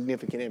have a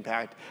significant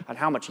impact on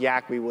how much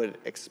yak we would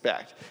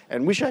expect.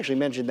 And we should actually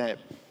mention that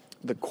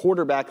the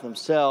quarterback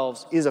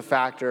themselves is a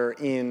factor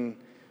in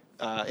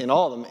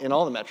all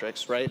the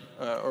metrics, right?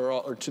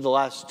 Or to the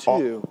last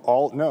two.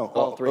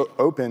 All three.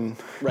 Open.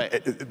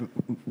 Right.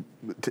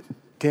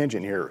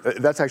 Tangent here.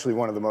 That's actually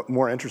one of the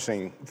more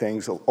interesting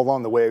things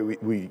along the way.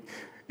 We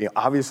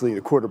obviously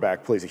the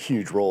quarterback plays a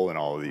huge role in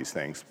all of these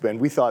things. And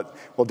we thought,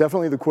 well,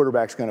 definitely the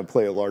quarterback's going to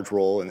play a large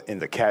role in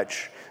the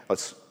catch.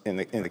 in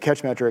the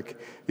catch metric.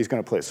 He's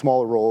going to play a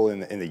smaller role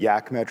in the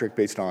yak metric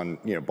based on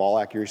ball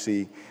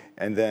accuracy.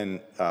 And then,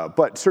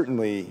 but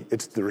certainly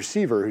it's the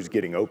receiver who's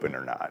getting open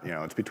or not.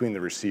 It's between the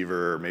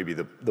receiver, maybe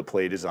the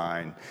play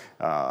design,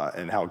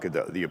 and how good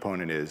the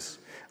opponent is.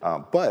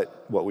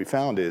 But what we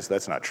found is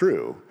that's not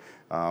true.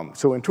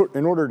 So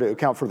in order to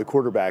account for the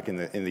quarterback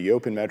in the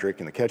open metric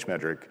and the catch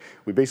metric,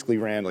 we basically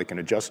ran like an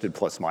adjusted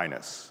plus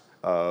minus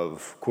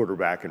of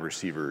quarterback and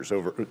receivers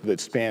that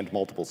spanned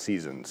multiple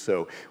seasons.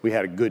 So we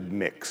had a good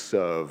mix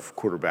of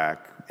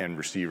quarterback and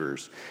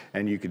receivers,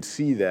 and you could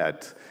see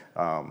that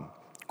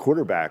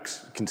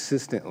quarterbacks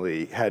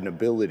consistently had an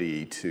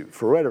ability to,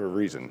 for whatever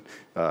reason,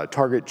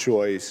 target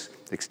choice,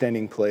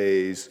 extending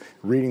plays,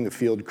 reading the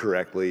field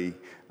correctly,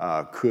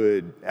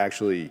 could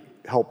actually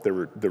help the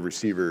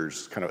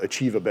receivers kind of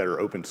achieve a better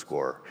open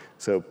score.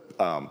 So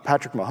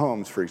Patrick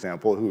Mahomes, for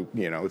example, who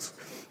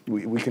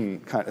we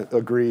can kind of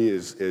agree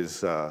is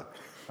good.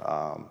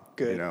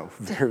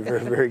 Very, very,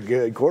 very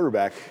good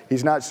quarterback.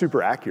 He's not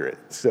super accurate.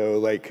 So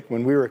like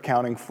when we were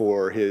accounting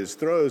for his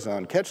throws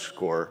on catch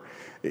score,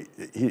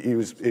 he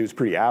was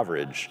pretty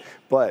average,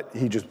 but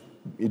he just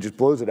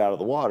blows it out of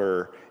the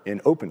water in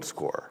open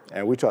score,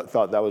 and we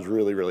thought that was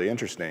really, really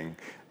interesting.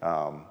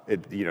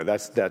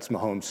 That's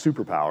Mahomes'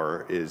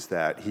 superpower, is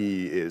that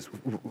he is,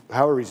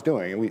 however he's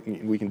doing,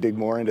 and we can dig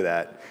more into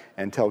that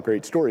and tell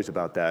great stories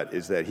about that,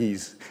 is that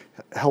he's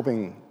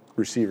helping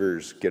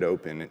receivers get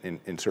open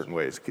in certain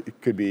ways. It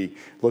could be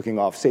looking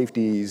off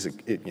safeties.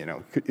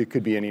 It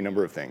could be any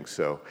number of things.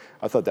 So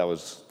I thought that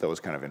was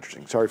kind of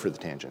interesting. Sorry for the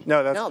tangent.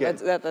 No, that's good.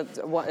 That's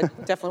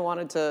definitely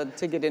wanted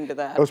to get into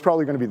that. That was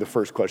probably going to be the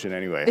first question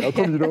anyway. How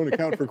come you don't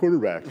account for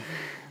quarterback?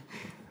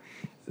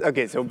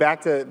 Okay, so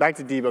back to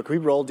Debo. Can we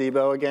roll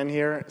Debo again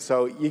here?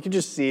 So you can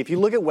just see, if you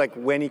look at like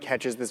when he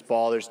catches this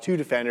ball, there's two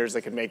defenders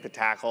that can make the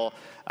tackle.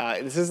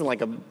 This isn't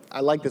like I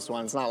like this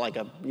one. It's not like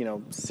a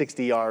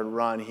 60-yard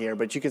run here,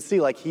 but you can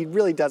see like he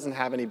really doesn't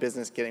have any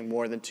business getting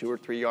more than 2 or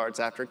 3 yards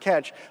after a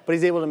catch, but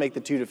he's able to make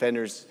the two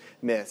defenders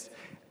miss.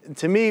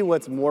 To me,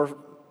 what's more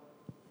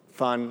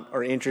fun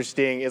or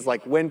interesting is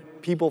like when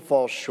people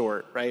fall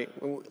short, right?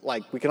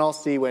 Like we can all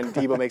see when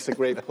Debo makes a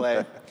great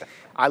play.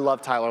 I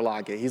love Tyler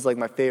Lockett. He's like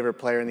my favorite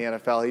player in the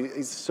NFL.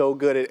 He's so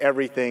good at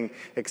everything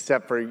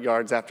except for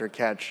yards after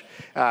catch.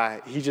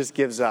 He just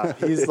gives up.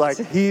 He's like,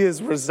 he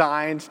is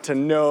resigned to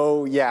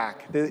no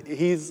yak.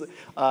 He's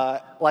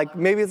like,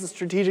 maybe it's a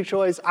strategic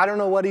choice. I don't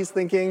know what he's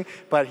thinking,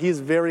 but he's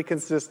very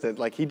consistent.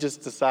 Like he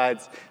just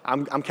decides,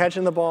 I'm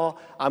catching the ball,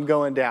 I'm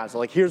going down. So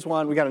like, here's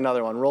one, we got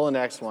another one, roll the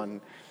next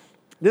one.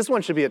 This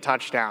one should be a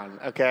touchdown,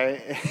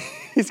 okay?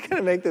 He's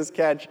gonna make this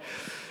catch.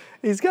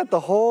 He's got the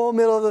whole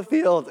middle of the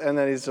field, and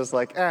then he's just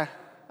like,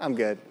 I'm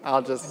good.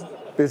 I'll just...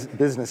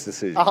 Business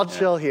decision. I'll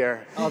chill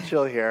here.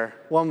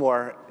 One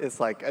more. It's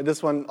like,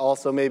 this one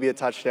also maybe a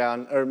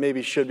touchdown, or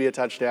maybe should be a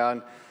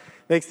touchdown.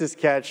 Makes this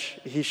catch.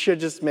 He should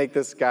just make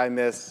this guy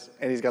miss,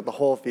 and he's got the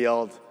whole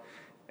field,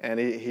 and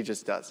he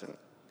just doesn't.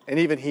 And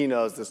even he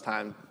knows this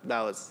time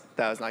that was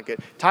not good.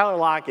 Tyler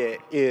Lockett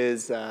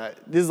is I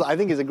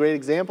think is a great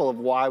example of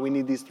why we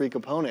need these three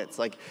components.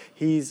 Like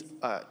he's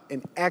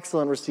an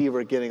excellent receiver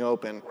at getting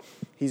open.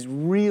 He's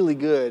really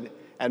good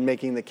at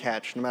making the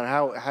catch, no matter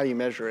how you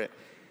measure it.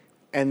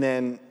 And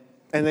then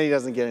he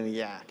doesn't get any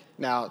yak.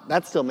 Now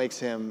that still makes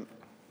him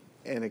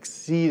an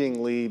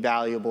exceedingly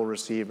valuable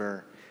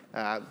receiver.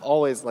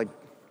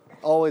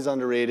 Always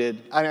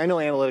underrated. I know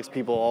analytics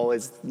people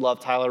always love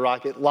Tyler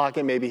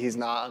Lockett. Maybe he's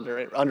not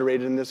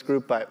underrated in this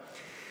group, but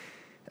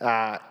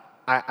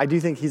I do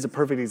think he's a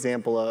perfect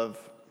example of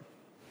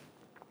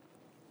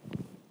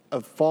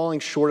falling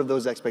short of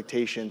those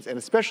expectations, and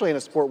especially in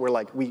a sport where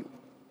like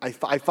I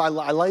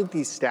like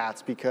these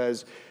stats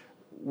because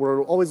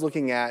we're always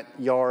looking at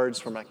yards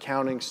from an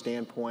accounting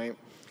standpoint.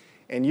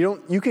 And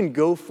you can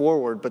go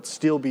forward but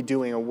still be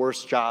doing a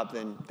worse job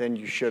than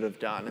you should have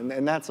done.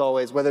 And that's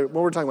always, when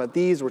we're talking about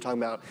these, we're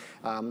talking about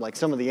like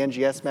some of the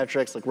NGS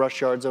metrics, like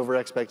rush yards over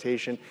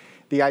expectation.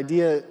 The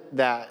idea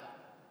that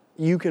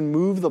you can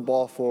move the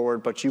ball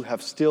forward but you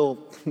have still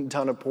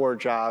done a poor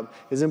job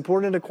is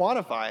important to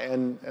quantify.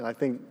 And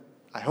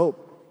I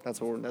hope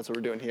that's what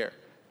we're doing here.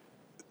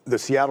 The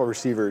Seattle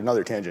receiver,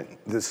 another tangent,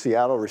 the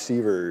Seattle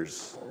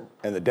receivers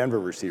and the Denver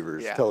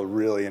receivers tell a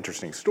really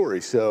interesting story.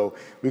 So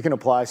we can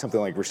apply something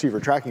like receiver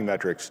tracking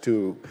metrics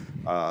to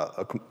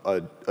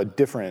a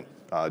different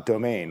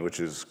domain,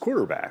 which is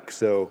quarterback.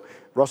 So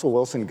Russell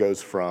Wilson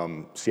goes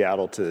from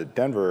Seattle to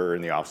Denver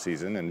in the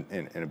offseason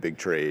in a big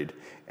trade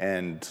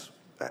and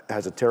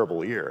has a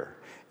terrible year.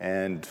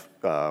 And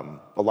a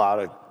lot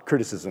of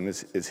criticism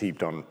is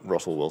heaped on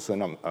Russell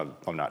Wilson.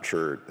 I'm not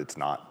sure it's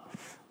not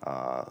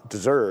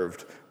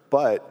deserved.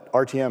 But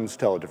RTMs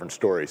tell a different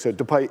story. So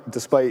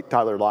despite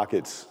Tyler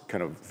Lockett's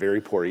kind of very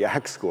poor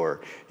yak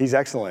score, he's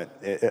excellent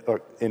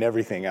in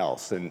everything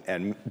else, and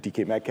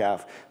DK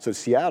Metcalf. So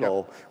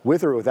Seattle,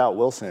 with or without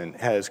Wilson,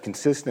 has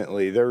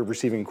consistently, their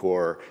receiving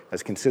core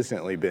has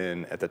consistently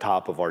been at the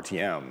top of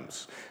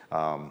RTMs.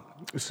 On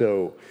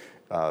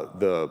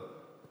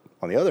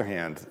the other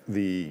hand,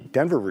 the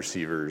Denver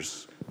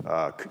receivers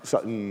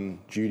Sutton,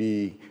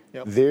 Judy,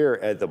 Yep. they're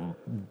at the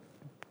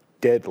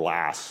dead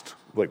last,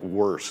 like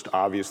worst,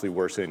 obviously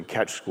worse in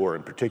catch score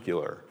in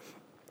particular.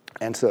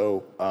 And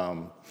so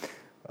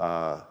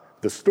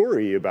the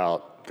story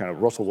about kind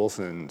of Russell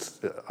Wilson's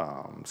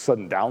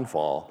sudden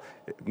downfall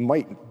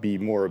might be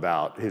more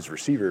about his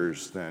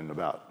receivers than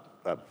about,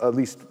 at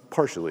least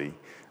partially,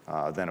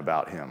 than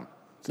about him.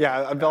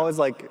 Yeah, I've always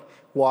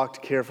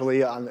walked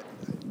carefully on.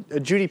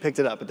 Judy picked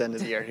it up at the end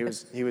of the year. He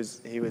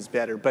was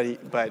better,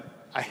 but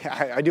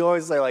I do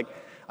always say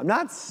I'm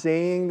not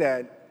saying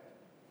that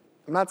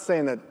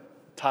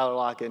Tyler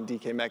Lockett and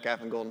DK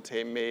Metcalf and Golden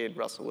Tate made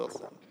Russell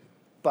Wilson,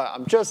 but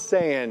I'm just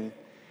saying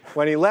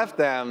when he left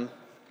them,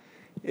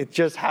 it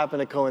just happened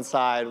to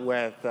coincide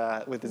with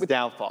his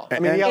downfall. I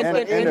mean, he also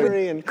had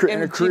injury and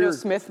Geno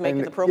Smith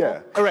making the Pro Bowl.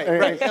 Yeah. Oh, right.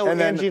 And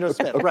then Geno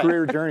Smith, a right.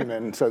 career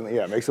journeyman suddenly,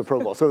 makes the Pro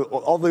Bowl. So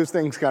all those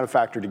things kind of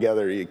factor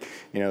together. The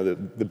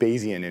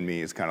Bayesian in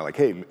me is kind of like,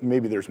 hey,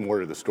 maybe there's more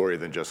to the story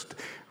than just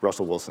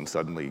Russell Wilson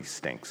suddenly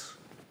stinks.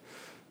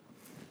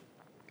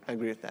 I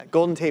agree with that.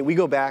 Golden Tate, we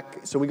go back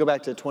to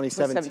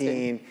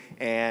 2017,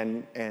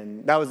 and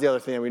that was the other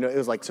thing. We know it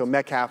was so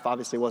Metcalf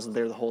obviously wasn't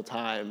there the whole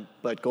time,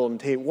 but Golden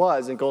Tate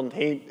was, and Golden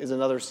Tate is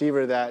another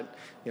receiver that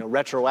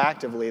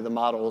retroactively the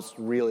models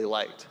really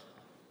liked.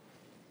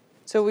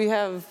 So we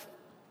have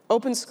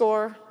open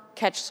score,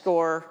 catch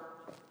score,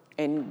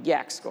 and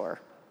yak score.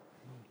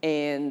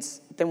 And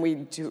then we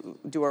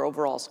do our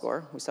overall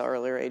score. We saw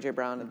earlier A.J.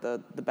 Brown at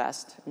the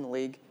best in the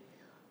league.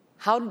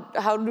 How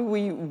do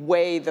we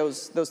weigh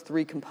those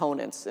three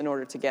components in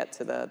order to get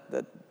to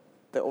the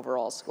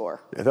overall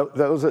score? Yeah,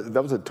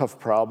 that was a tough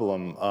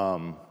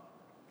problem,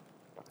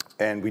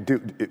 and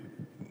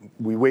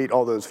we weight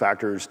all those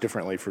factors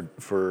differently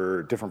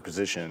for different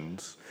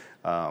positions.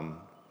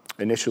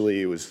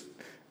 Initially, it was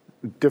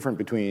different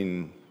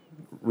between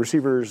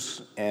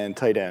receivers and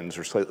tight ends,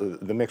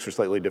 the mix are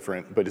slightly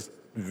different, but it's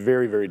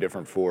very, very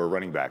different for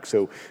running backs.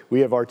 So we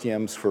have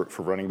RTMs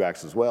for running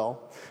backs as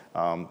well.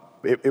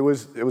 It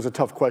was a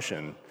tough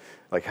question.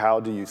 How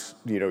do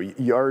you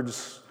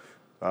yards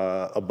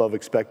above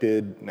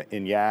expected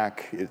in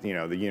yak?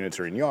 The units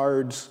are in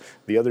yards.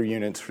 The other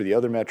units for the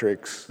other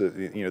metrics,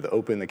 the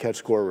open, the catch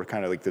score were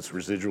kind of like this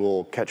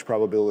residual catch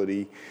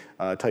probability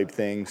type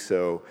thing.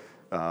 So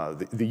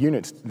the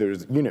units,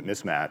 there's unit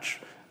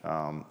mismatch.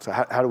 So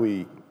how do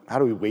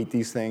we weight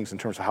these things in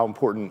terms of how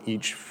important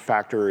each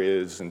factor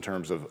is in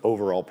terms of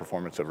overall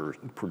performance of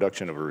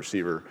production of a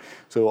receiver?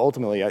 So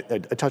ultimately, I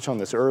touched on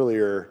this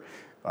earlier.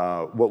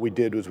 What we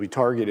did was we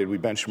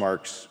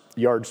benchmarked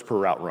yards per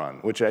route run,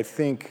 which I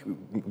think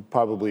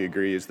probably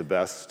agree is the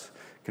best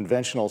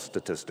conventional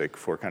statistic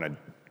for kind of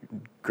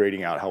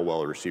grading out how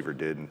well a receiver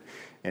did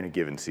in a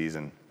given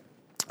season.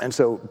 And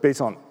so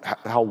based on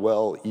how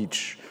well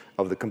each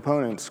of the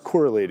components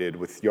correlated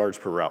with yards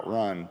per route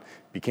run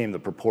became the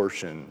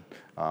proportion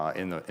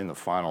in the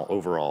final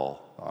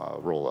overall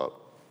rollout.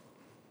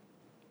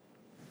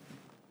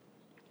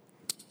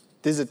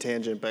 This is a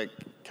tangent, but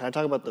can I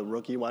talk about the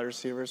rookie wide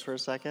receivers for a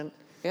second?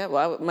 Yeah,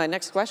 well, my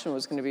next question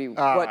was going to be,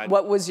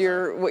 what was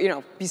your,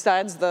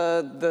 besides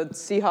the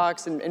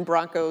Seahawks and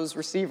Broncos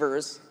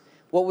receivers,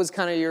 what was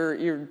kind of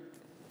your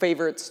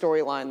favorite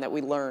storyline that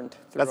we learned?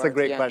 That's a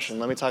great question.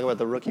 Let me talk about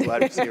the rookie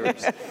wide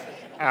receivers.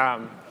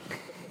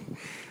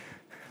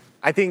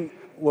 I think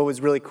what was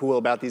really cool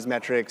about these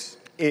metrics,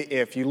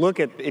 if you look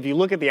at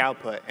the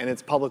output and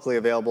it's publicly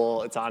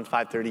available, it's on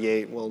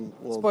 538. We'll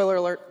spoiler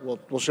alert.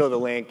 We'll show the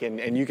link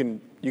and you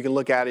can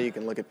look at it. You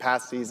can look at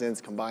past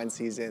seasons, combined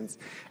seasons.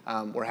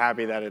 We're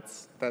happy that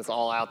that's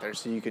all out there,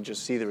 so you can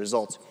just see the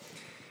results.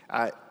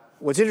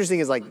 What's interesting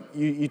is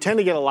you tend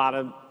to get a lot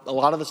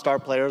of the star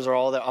players are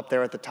all up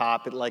there at the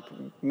top.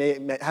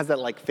 It has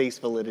that face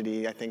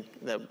validity. I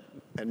think that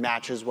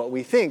matches what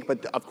we think.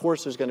 But of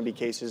course, there's going to be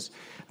cases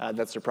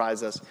that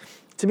surprise us.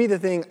 To me,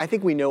 I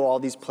think we know all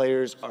these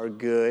players are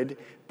good,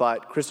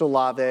 but Chris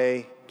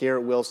Olave,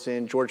 Garrett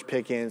Wilson, George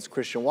Pickens,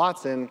 Christian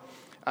Watson,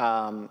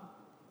 all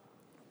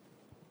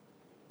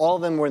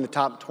of them were in the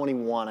top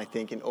 21, I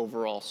think, in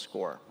overall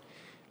score.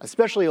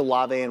 Especially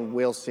Olave and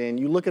Wilson.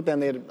 You look at them,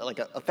 they had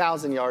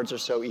 1,000 yards or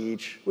so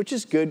each, which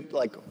is good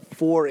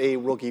for a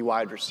rookie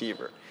wide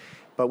receiver.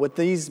 But what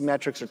these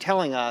metrics are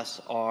telling us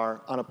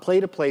are on a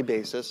play-to-play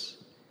basis,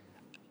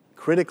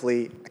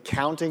 critically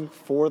accounting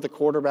for the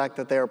quarterback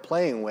that they are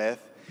playing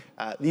with,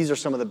 these are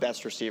some of the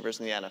best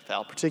receivers in the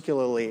NFL,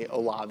 particularly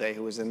Olave,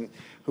 who is in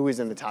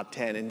the top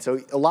 10. And so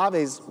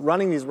Olave's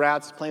running these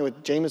routes, playing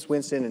with Jameis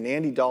Winston and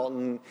Andy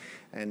Dalton,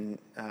 and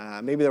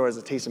maybe there was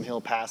a Taysom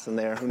Hill pass in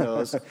there, who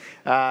knows.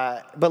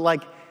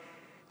 But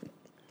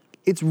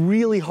it's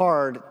really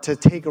hard to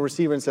take a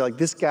receiver and say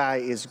this guy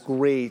is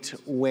great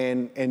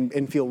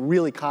and feel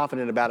really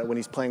confident about it when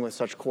he's playing with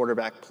such poor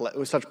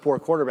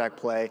quarterback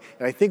play.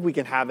 And I think we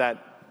can have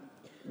that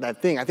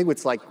thing. I think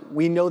it's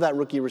we know that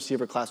rookie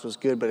receiver class was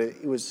good, but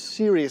it was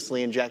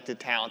seriously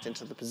injected talent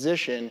into the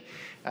position,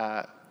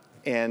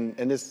 and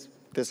this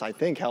I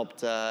think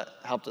helped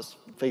us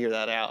figure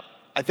that out.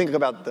 I think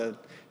about the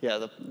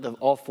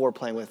all four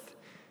playing with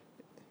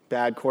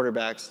bad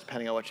quarterbacks,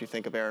 depending on what you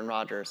think of Aaron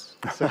Rodgers.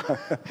 So.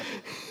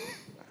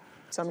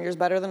 Some years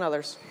better than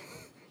others.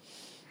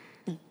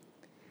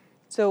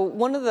 So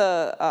one of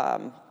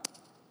the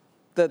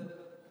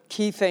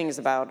key things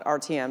about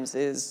RTMs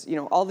is,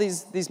 all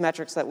these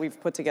metrics that we've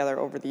put together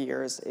over the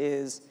years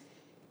is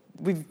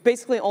we've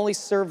basically only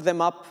served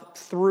them up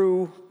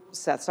through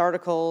Seth's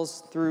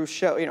articles, through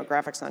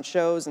graphics on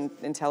shows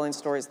and telling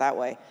stories that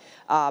way.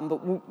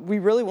 But what we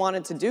really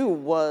wanted to do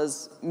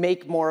was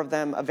make more of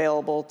them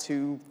available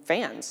to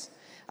fans,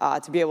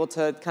 to be able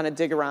to kind of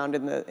dig around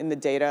in the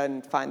data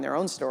and find their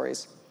own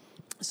stories.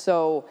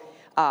 So,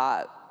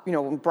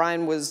 when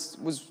Brian was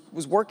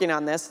working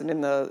on this and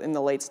in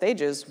the late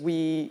stages,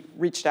 we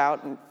reached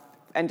out and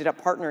ended up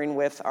partnering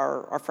with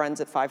our friends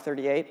at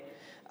 538,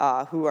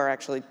 who are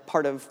actually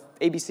part of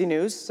ABC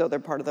News, so they're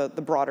part of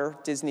the broader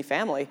Disney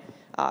family.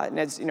 And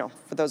as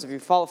for those of you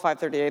who follow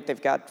 538,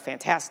 they've got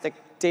fantastic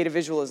data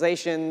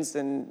visualizations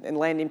and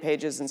landing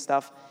pages and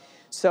stuff.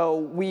 So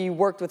we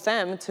worked with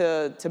them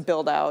to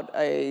build out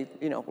a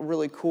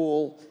really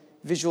cool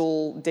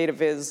visual data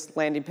viz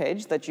landing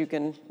page that you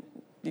can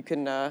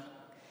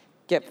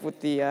get with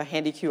the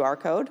handy QR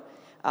code.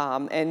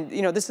 And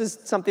this is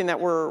something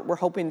that we're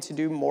hoping to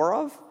do more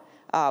of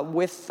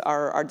with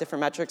our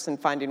different metrics and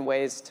finding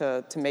ways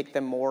to make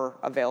them more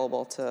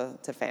available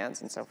to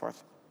fans and so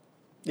forth.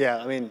 Yeah,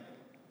 I mean,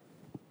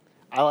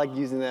 I like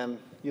using them.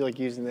 You like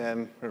using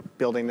them or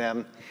building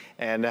them,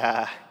 and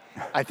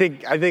I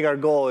think our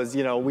goal is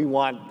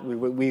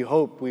we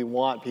hope we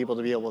want people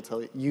to be able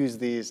to use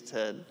these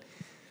to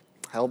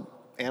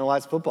help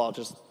analyze football,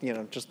 just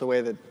the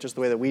way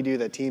that we do,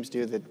 that teams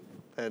do,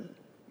 that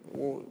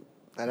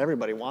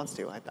everybody wants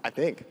to. I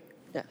think.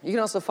 Yeah, you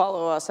can also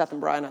follow Seth and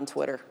Brian on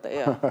Twitter.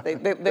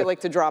 They like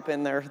to drop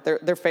in their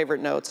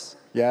favorite notes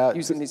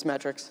using these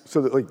metrics.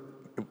 So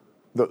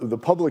the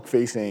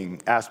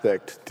public-facing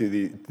aspect to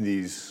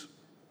these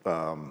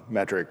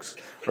metrics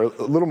are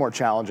a little more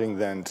challenging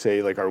than,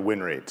 say, like our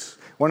win rates.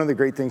 One of the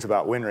great things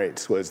about win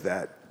rates was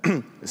that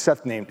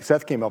Seth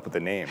came up with the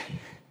name,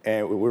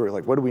 and we were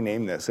like, what do we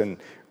name this? And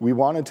we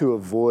wanted to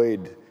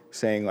avoid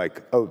saying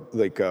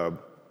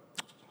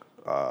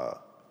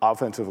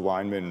offensive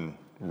lineman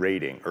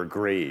rating or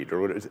grade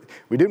or what it is.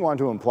 We didn't want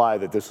to imply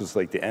that this was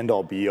like the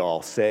end-all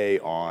be-all say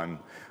on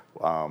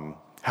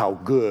how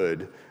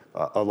good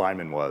a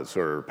lineman was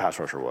or pass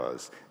rusher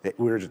was.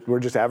 We're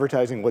just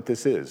advertising what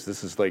this is.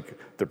 This is like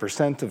the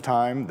percent of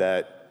time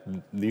that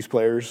these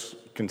players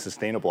can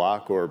sustain a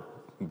block or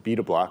beat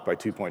a block by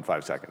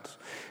 2.5 seconds.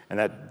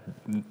 And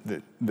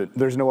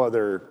there's no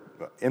other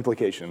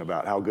implication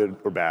about how good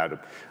or bad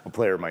a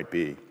player might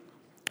be.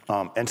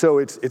 And so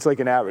it's like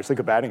an average, like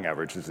a batting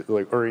average,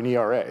 or an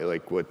ERA,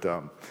 like what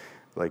John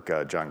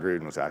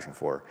Gruden was asking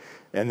for.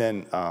 And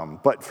then,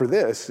 but for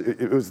this,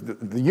 it was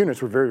the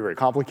units were very, very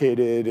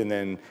complicated. And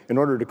then, in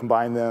order to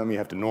combine them, you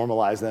have to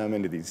normalize them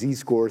into these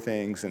Z-score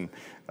things. And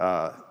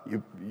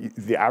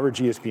the average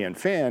ESPN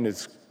fan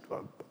is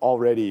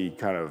already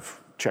kind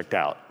of checked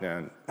out.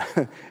 And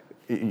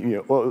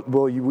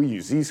we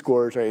use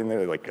Z-scores, right? And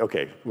they're like,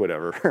 okay,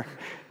 whatever.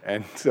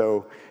 And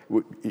so.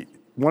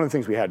 One of the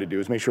things we had to do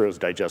is make sure it was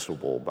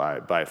digestible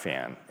by a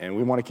fan, and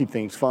we want to keep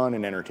things fun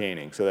and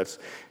entertaining. So that's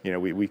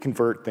we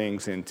convert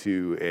things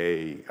into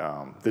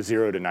the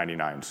 0 to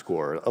 99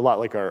 score, a lot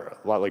like our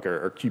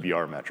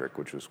QBR metric,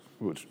 which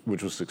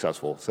was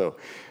successful. So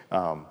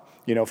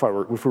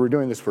if we were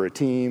doing this for a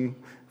team,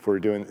 if we were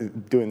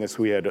doing this,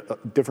 we had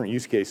different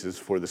use cases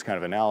for this kind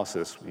of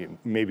analysis.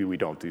 Maybe we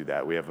don't do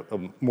that. We have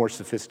a more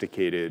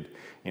sophisticated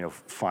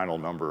final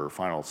number,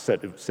 final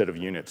set of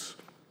units.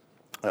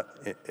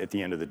 At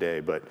the end of the day,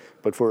 but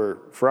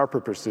for our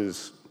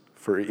purposes,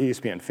 for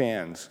ESPN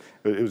fans,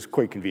 it was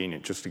quite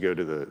convenient just to go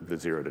to the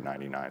 0 to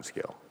 99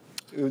 scale.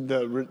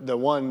 The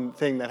one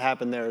thing that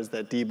happened there is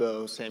that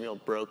Deebo Samuel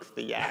broke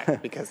the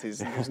yak because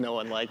there's no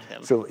one like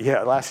him. So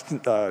yeah, last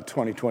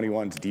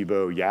 2021's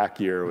Deebo yak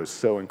year was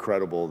so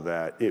incredible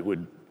that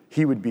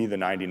he would be the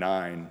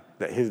 99.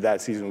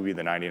 That season would be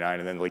the 99,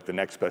 and then like the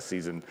next best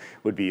season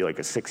would be like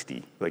a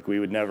 60. Like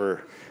we would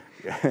never.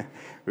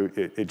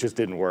 It just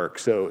didn't work.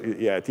 So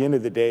yeah, at the end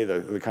of the day,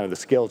 the kind of the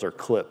scales are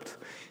clipped.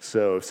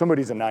 So if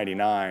somebody's a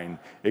 99,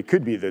 it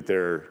could be that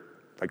they're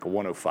like a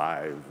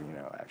 105,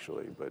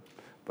 actually. But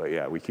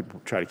yeah, we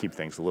try to keep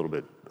things a little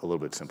bit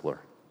simpler.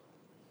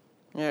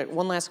 All right,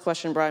 one last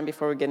question, Brian,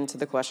 before we get into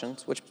the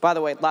questions. Which, by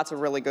the way, lots of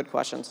really good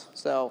questions.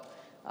 So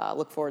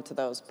look forward to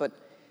those. But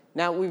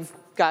now we've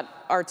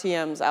got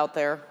RTMs out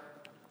there.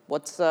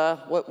 What's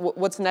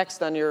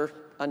next on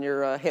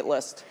your hit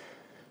list?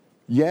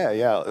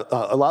 Yeah.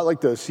 A lot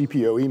like the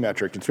CPOE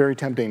metric, it's very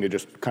tempting to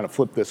just kind of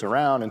flip this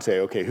around and say,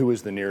 okay, who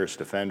is the nearest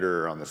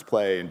defender on this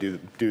play, and do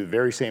the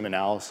very same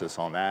analysis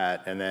on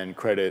that, and then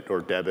credit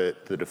or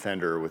debit the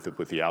defender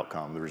with the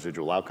outcome, the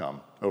residual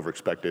outcome, over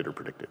expected or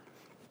predicted.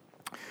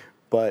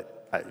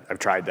 But I've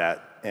tried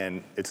that,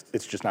 and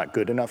it's just not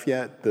good enough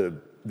yet.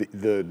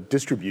 The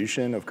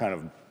distribution of kind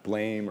of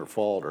blame or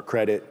fault or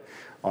credit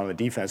on the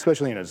defense,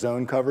 especially in a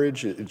zone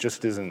coverage, it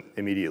just isn't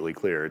immediately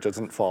clear. It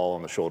doesn't fall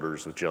on the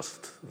shoulders of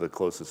just the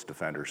closest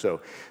defender.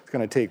 So it's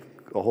going to take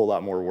a whole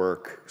lot more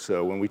work.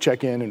 So when we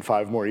check in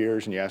 5 more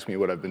years and you ask me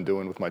what I've been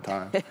doing with my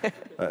time,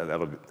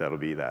 that'll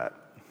be that.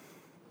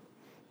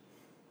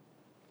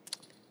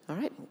 All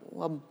right,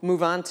 we'll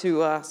move on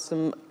to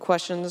some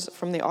questions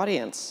from the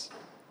audience.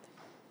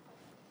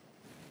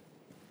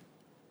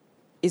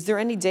 Is there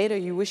any data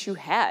you wish you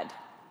had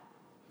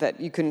that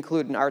you could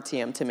include in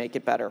RTM to make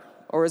it better?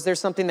 Or is there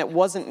something that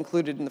wasn't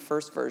included in the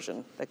first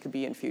version that could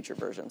be in future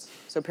versions?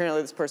 So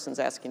apparently this person's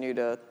asking you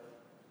to,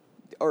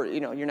 or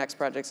your next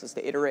project is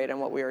to iterate on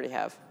what we already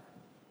have.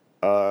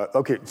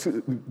 Okay, so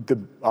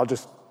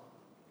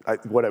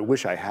what I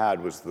wish I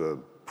had was the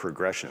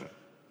progression,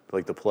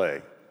 like the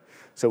play.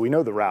 So we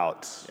know the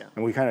routes,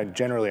 and we kind of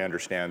generally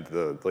understand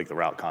the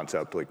route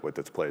concept, like what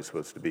this play is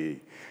supposed to be.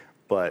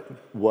 But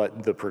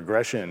what the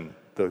progression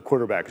the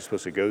quarterback is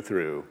supposed to go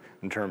through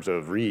in terms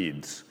of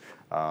reads,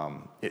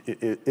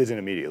 it isn't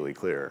immediately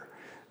clear.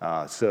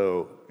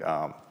 So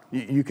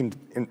you can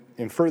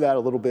infer that a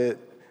little bit.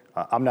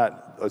 I'm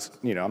not a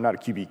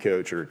QB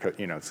coach, or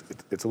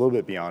it's a little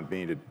bit beyond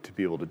me to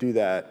be able to do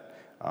that.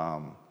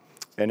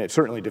 And it's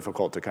certainly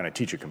difficult to kind of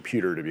teach a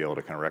computer to be able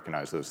to kind of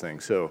recognize those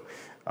things. So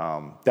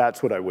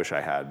that's what I wish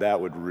I had. That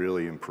would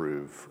really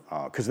improve,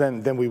 because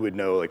then we would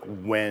know like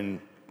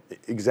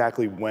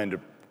exactly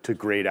when to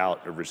grade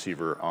out a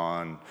receiver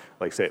on,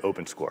 like, say,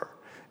 open score.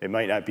 It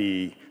might not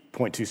be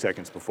 0.2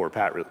 seconds before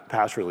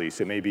pass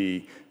release. It may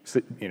be,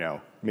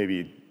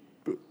 maybe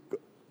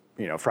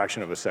a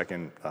fraction of a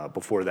second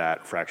before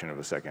that, fraction of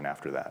a second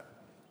after that.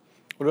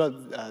 What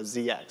about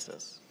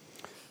Z-axis?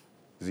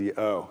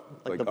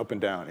 Like up and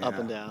down. Yeah. Up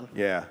and down.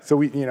 Yeah. So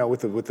we,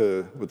 with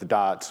the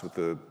dots, with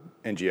the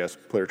NGS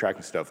player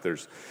tracking stuff,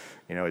 there's,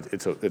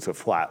 it's a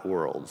flat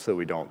world. So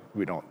we don't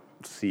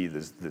see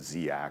the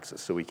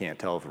Z-axis, so we can't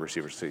tell if a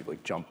receiver's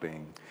like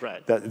jumping.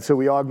 Right. So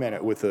we augment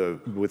it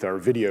with our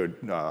video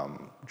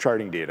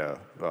charting data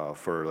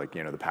for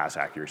the pass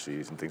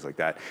accuracies and things like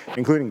that,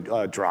 including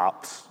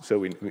drops. So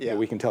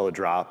we can tell a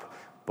drop.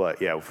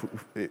 But yeah,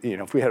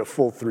 if we had a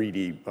full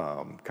 3D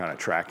kind of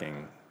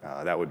tracking,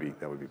 that would be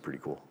pretty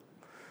cool.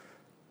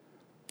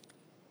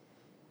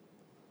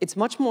 It's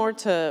much more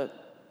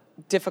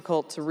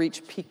difficult to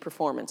reach peak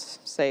performance,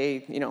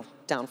 say,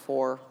 down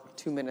 4,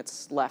 2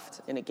 minutes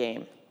left in a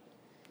game.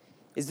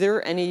 Is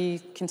there any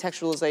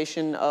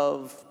contextualization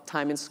of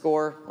time and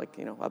score, like,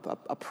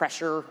 a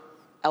pressure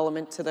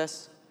element to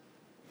this?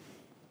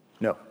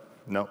 No.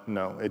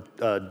 It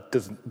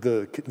does.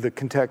 The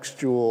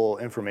contextual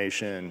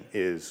information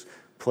is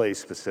play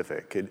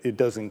specific. It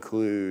does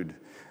include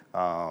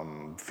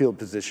field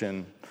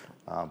position,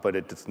 but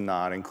it does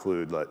not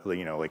include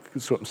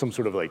some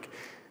sort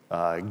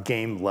of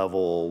game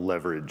level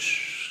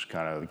leverage,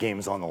 kind of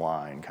games on the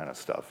line kind of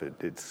stuff.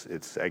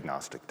 It's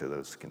agnostic to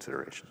those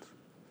considerations.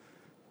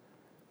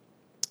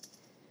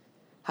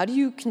 How do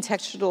you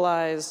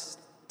contextualize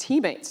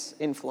teammates'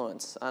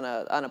 influence on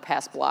a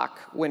pass block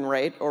win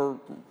rate, or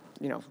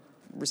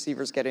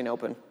receivers getting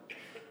open?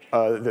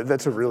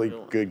 That's a really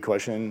good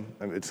question.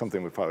 It's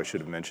something we probably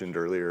should have mentioned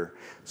earlier.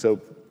 So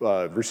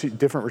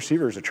different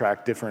receivers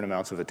attract different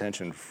amounts of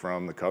attention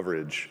from the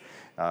coverage.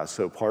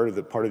 So part of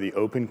the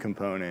open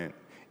component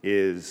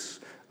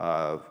is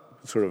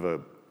sort of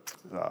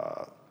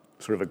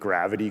a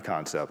gravity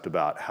concept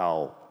about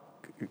how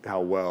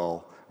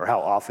well, or how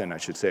often, I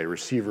should say, a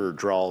receiver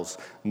draws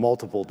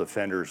multiple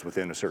defenders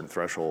within a certain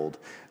threshold.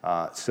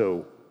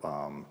 So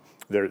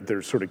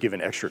they're sort of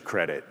given extra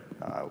credit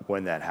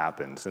when that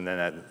happens. And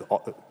then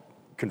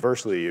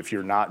conversely, if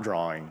you're not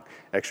drawing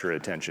extra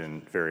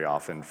attention very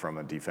often from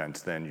a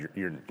defense, then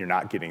you're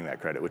not getting that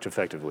credit, which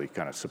effectively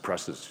kind of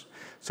suppresses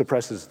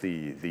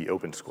the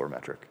open score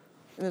metric.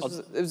 It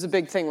was a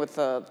big thing with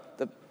the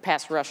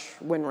pass rush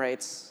win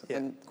rates,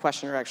 and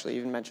questioner actually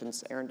even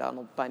mentions Aaron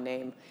Donald by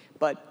name.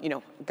 But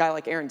a guy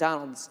like Aaron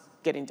Donald's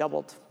getting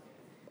doubled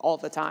all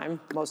the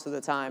time, most of the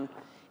time,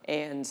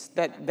 and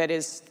that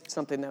is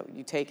something that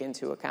you take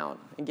into account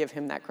and give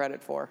him that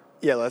credit for.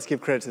 Yeah, let's give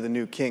credit to the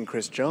new king,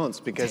 Chris Jones,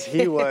 because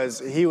he was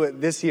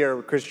this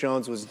year. Chris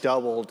Jones was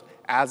doubled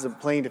as a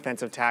playing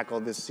defensive tackle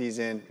this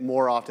season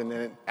more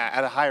often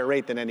at a higher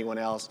rate than anyone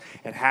else,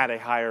 and had a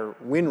higher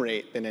win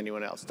rate than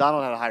anyone else.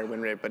 Donald had a higher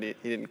win rate, but he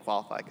didn't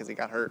qualify because he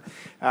got hurt.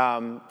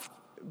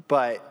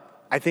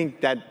 But I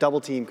think that double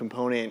team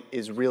component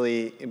is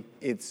really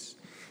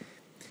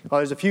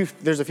there's a few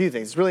things.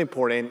 It's really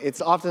important.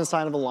 It's often a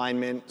sign of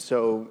alignment,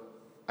 so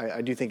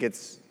I do think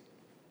it's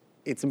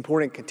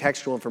important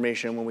contextual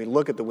information when we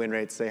look at the win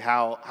rates, say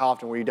how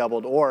often were you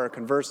doubled, or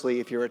conversely,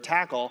 if you're a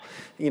tackle,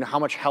 how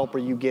much help are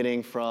you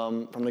getting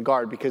from the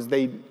guard, because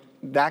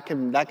that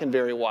can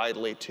vary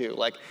widely too.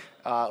 Like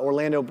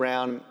Orlando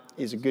Brown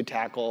is a good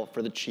tackle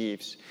for the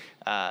Chiefs.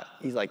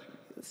 He's like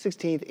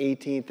 16th,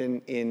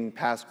 18th in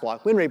pass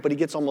block win rate, but he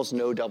gets almost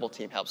no double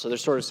team help. So they're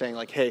sort of saying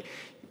like, hey,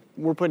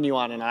 we're putting you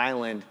on an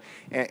island,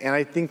 and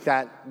I think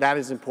that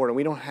is important.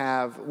 We don't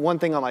have one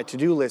thing on my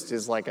to-do list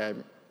is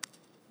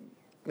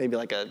maybe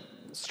like a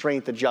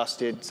strength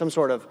adjusted, some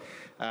sort of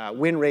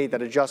win rate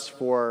that adjusts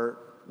for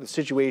the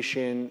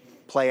situation,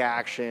 play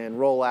action,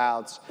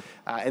 rollouts,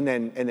 and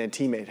then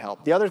teammate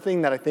help. The other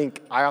thing that I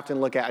think I often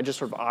look at, I just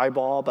sort of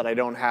eyeball, but we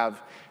don't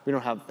have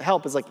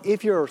help, is like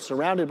if you're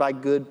surrounded by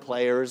good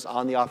players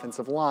on the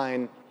offensive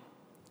line,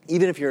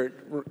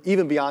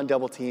 even beyond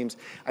double teams,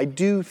 I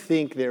do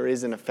think there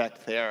is an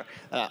effect there.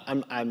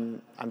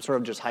 I'm sort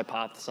of just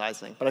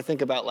hypothesizing, but I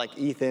think about like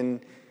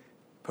Ethan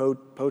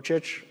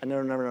Pocic, I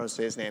never know how to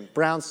say his name,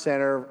 Browns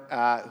center,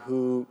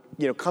 who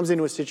comes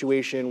into a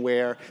situation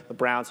where the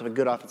Browns have a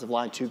good offensive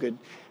line, two good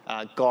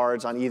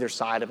guards on either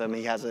side of him.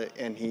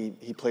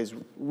 He plays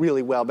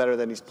really well, better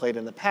than he's played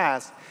in the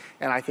past.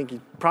 And I think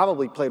he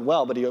probably played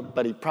well, but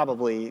it's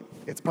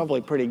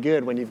probably pretty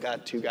good when you've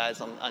got two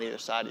guys on either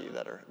side of you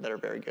that are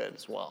very good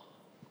as well.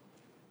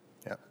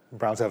 Yeah,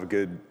 Browns have a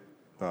good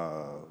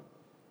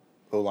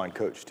O-line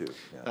coach too.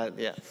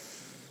 Yeah.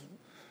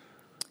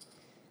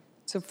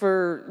 So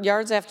for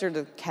yards after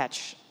the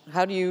catch,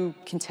 how do you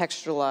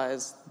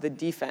contextualize the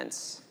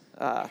defense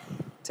to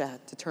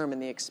determine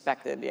the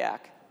expected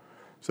yak?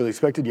 So the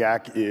expected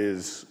yak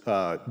is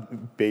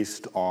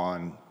based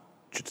on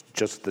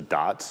just the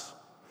dots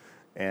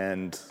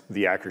and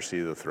the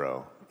accuracy of the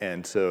throw.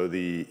 And so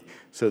the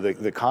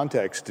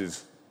context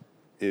is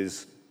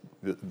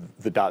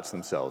the dots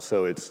themselves.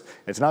 So it's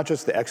not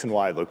just the X and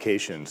Y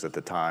locations at the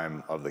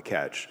time of the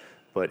catch,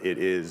 but it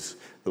is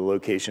the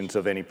locations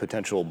of any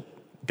potential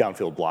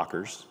downfield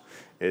blockers.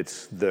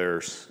 It's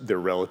their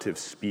relative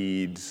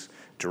speeds,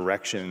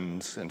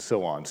 directions, and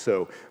so on.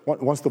 So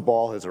once the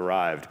ball has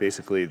arrived,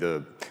 basically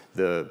the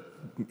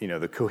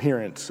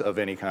coherence of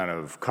any kind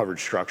of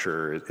coverage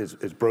structure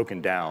is broken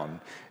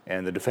down,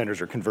 and the defenders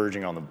are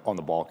converging on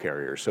the ball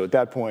carrier. So at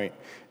that point,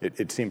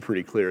 it seemed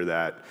pretty clear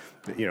that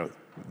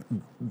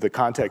the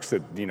context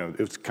that it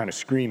was kind of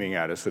screaming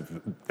at us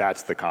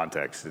that's the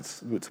context.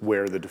 It's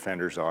where the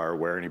defenders are,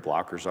 where any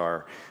blockers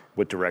are,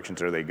 what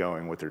directions are they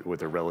going, what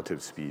their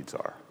relative speeds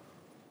are.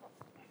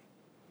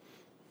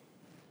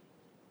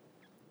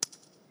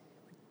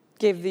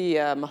 Gave the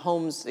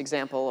Mahomes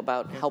example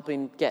about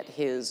helping get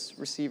his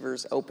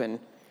receivers open.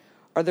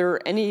 Are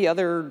there any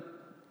other,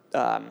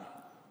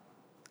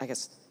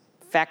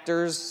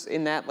 factors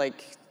in that,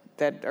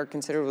 that are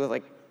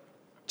considered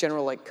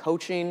general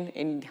coaching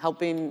in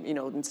helping,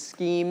 in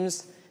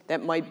schemes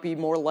that might be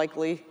more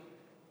likely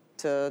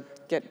to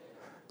get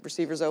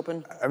receivers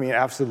open? I mean,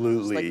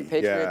 absolutely. Just like the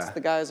Patriots, the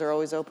guys are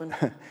always open.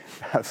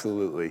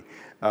 Absolutely.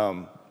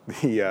 But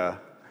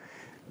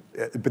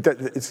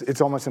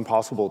it's almost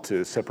impossible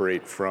to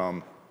separate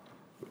scheme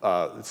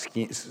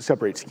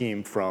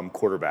from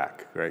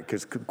quarterback, right?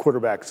 Because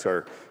quarterbacks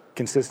are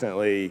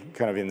consistently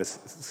kind of in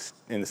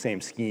the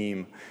same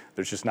scheme.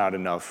 There's just not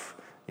enough,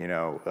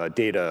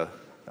 data,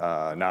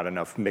 not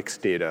enough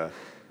mixed data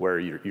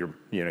where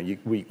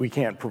we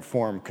can't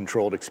perform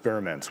controlled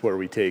experiments where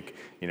we take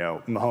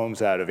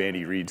Mahomes out of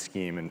Andy Reid's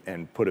scheme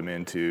and put him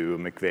into a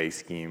McVay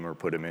scheme or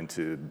put him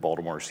into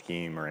Baltimore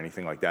scheme or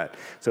anything like that.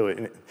 So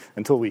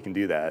until we can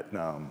do that,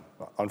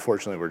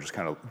 unfortunately, we're just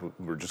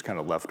kind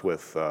of left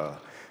with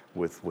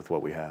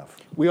what we have.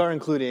 We are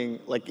including,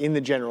 in the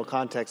general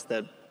context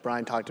that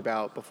Brian talked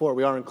about before,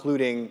 we are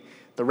including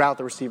the route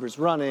the receiver's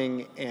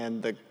running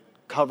and the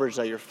coverage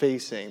that you're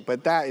facing.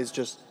 But that is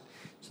just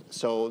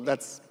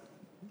that's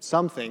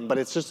something, but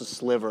it's just a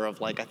sliver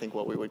of I think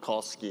what we would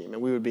call scheme,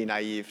 and we would be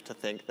naive to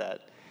think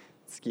that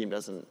scheme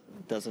doesn't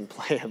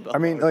play a role. I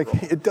mean,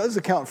 it does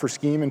account for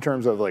scheme in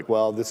terms of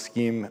this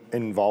scheme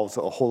involves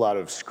a whole lot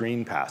of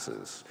screen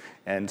passes,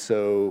 and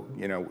so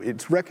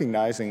it's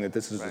recognizing that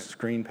this is a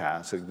screen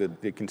pass.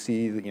 It can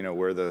see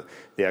where the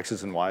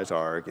X's and Y's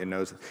are. It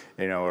knows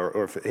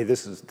or if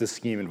this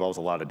scheme involves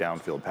a lot of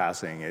downfield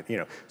passing.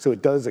 So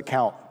it does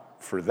account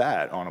for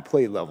that on a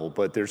play level,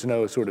 but there's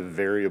no sort of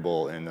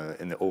variable in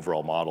the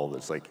overall model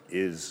that's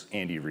is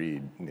Andy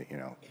Reid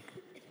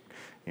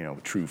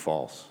true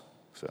false.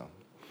 So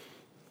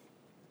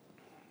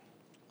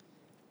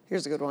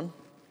here's a good one.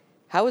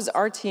 How is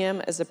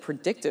RTM as a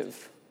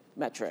predictive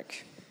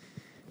metric?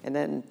 And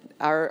then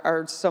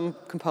are some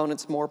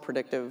components more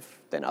predictive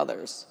than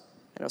others?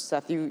 I know,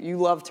 Seth, you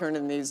love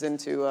turning these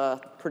into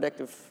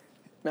predictive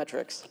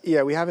metrics.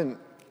 Yeah, we haven't.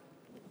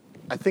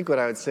 I think what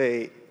I would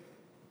say,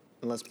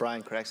 unless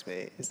Brian corrects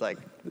me, is the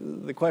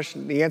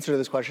answer to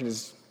this question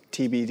is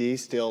TBD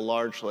still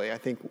largely. I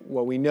think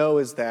what we know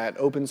is that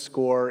open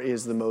score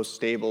is the most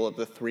stable of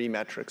the three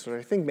metrics, which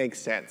I think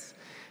makes sense.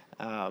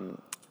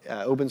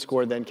 Open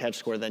score, then catch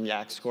score, then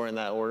yak score in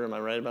that order. Am I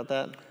right about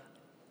that?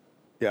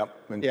 Yeah,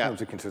 in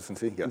terms of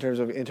consistency. Yeah.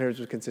 In terms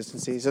of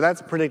consistency. So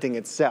that's predicting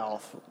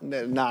itself,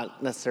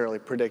 not necessarily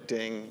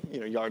predicting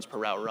yards per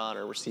route run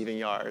or receiving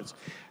yards.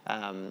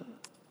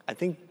 I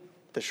think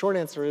the short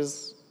answer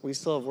is we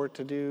still have work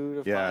to do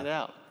to find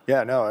out.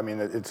 Yeah, no, I mean,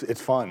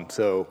 it's fun.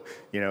 So,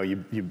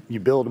 you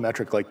build a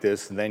metric like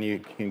this, and then you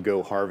can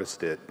go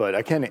harvest it. But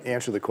I can't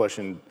answer the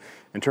question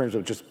in terms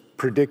of just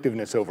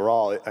predictiveness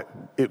overall,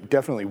 it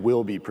definitely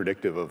will be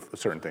predictive of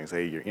certain things.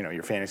 Hey,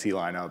 your fantasy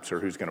lineups,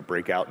 or who's going to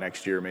break out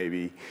next year,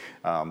 maybe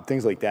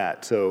things like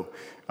that. So,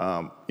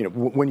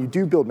 when you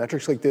do build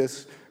metrics like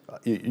this,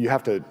 you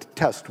have to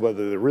test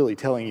whether they're really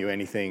telling you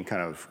anything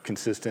kind of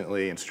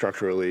consistently and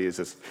structurally. Is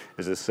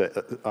this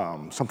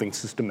something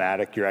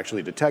systematic you're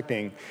actually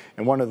detecting?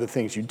 And one of the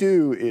things you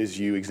do is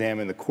you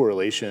examine the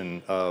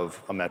correlation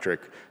of a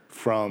metric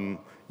from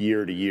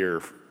year to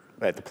year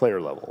at the player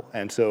level.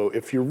 And so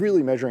if you're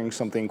really measuring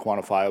something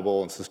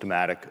quantifiable and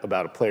systematic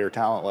about a player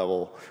talent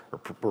level or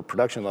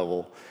production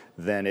level,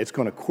 then it's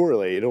going to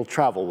correlate. It'll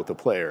travel with the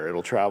player.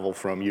 It'll travel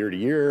from year to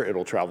year.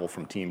 It'll travel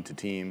from team to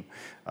team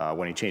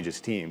when he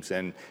changes teams.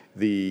 And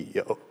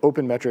the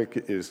open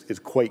metric is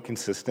quite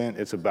consistent.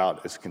 It's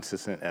about as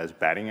consistent as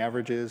batting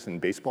average is in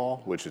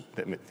baseball, which I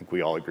think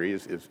we all agree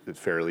is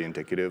fairly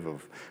indicative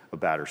of a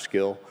batter's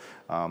skill.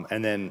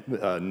 And then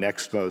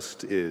next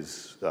most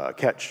is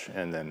catch,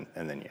 and then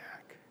yak.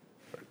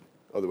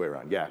 Other way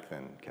around, yak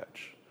then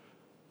catch.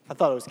 I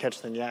thought it was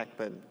catch then yak,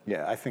 but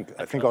yeah, I think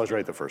I was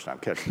right the first time.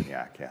 Catch then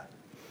yak, yeah.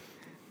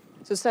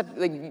 So Seth,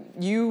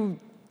 you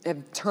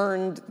have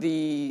turned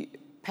the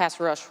pass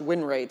rush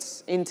win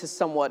rates into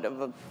somewhat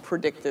of a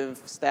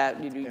predictive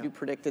stat. You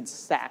predicted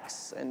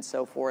sacks and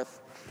so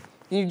forth.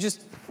 Can you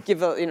just give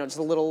just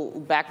a little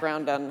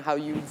background on how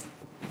you've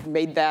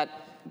made that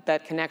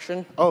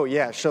connection? Oh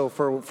yeah, so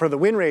for the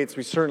win rates,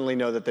 we certainly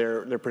know that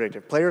they're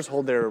predictive. Players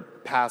hold their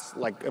pass,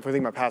 like if we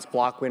think about pass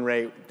block win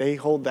rate, they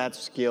hold that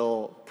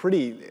skill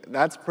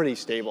that's pretty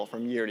stable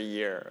from year to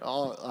year.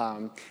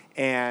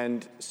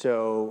 And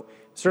so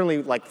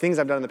certainly like things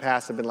I've done in the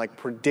past have been like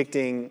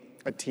predicting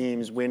a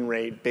team's win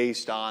rate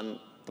based on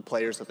the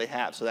players that they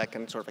have. So that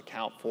can sort of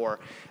account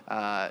for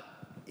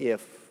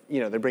if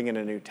they bring in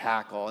a new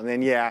tackle. And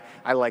then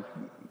I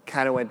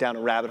kind of went down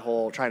a rabbit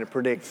hole trying to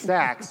predict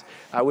sacks,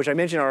 which I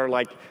mentioned are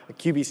like a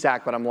QB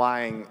sack, but I'm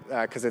lying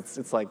because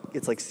it's like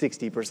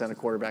 60% a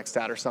quarterback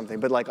stat or something.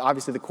 But like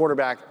obviously the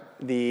quarterback,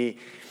 the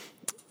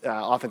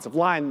offensive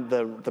line,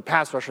 the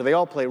pass rusher, they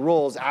all play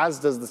roles, as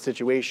does the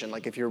situation.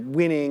 Like if you're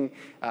winning,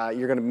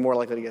 you're going to be more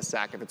likely to get a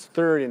sack. If it's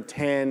 3rd and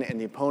 10 and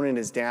the opponent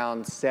is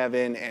down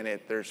 7 and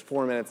there's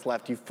 4 minutes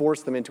left, you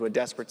force them into a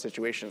desperate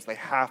situation. So they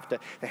have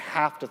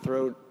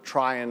to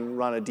try and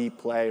run a deep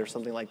play or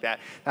something like that.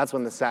 That's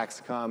when the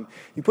sacks come.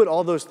 You put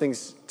all those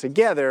things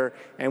together,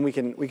 and we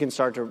can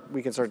start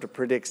to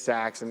predict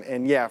sacks.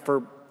 And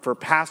for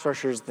pass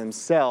rushers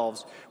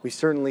themselves, we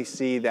certainly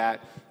see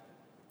that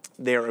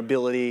their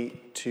ability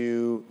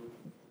to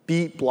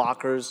beat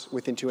blockers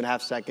within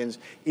 2.5 seconds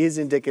is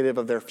indicative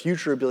of their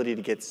future ability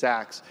to get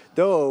sacks.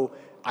 Though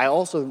I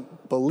also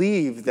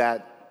believe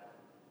that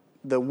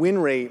the win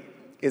rate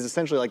is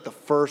essentially like the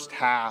first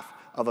half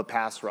of a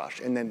pass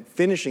rush, and then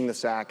finishing the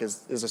sack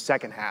is a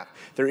second half.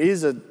 There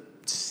is a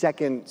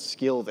second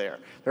skill there.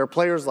 There are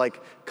players like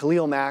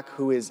Khalil Mack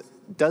who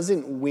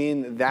doesn't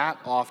win that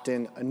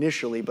often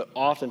initially, but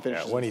often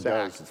finishes when he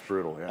sacks. does, it's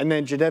brutal. Yeah. And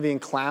then Jadeveon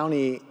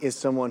Clowney is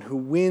someone who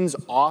wins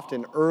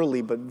often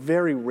early, but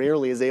very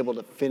rarely is able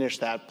to finish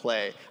that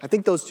play. I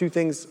think those two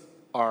things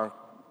are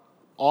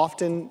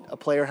often a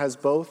player has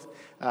both,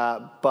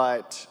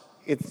 but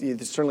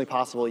it's certainly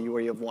possible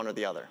where you have one or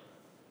the other.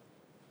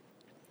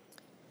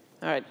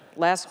 All right,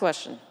 last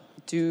question.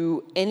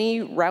 Do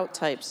any route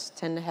types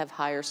tend to have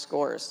higher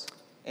scores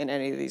in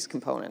any of these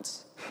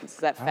components? Does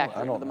that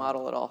factor into the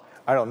model at all?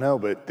 I don't know,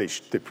 but they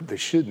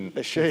shouldn't.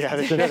 They should, yeah,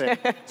 they shouldn't.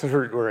 Since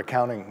we're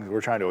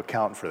trying to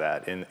account for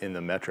that in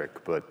the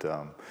metric, but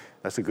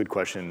that's a good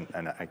question,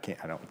 and I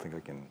don't think I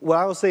can. What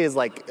I will say is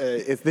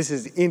this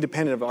is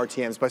independent of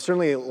RTMs, but I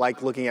certainly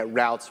like looking at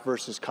routes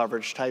versus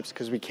coverage types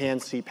because we can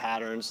see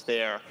patterns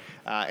there.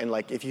 And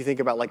if you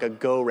think about a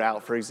go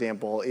route, for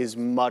example, is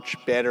much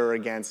better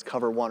against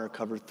cover 1 or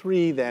cover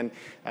 3 than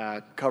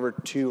cover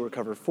 2 or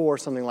cover 4,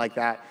 something like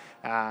that.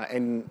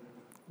 And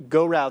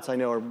go routes, I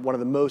know, are one of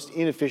the most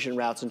inefficient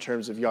routes in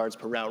terms of yards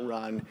per route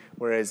run,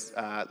 whereas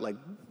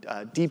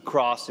deep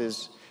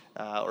crosses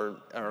are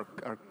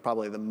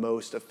probably the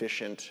most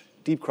efficient.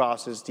 Deep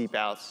crosses, deep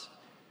outs,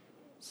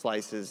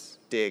 slices,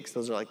 digs,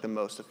 those are the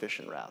most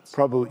efficient routes.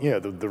 Probably,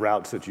 the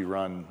routes that you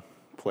run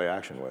play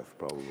action with,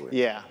 probably.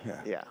 Yeah.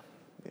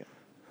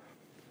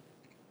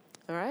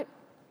 All right.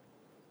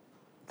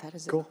 That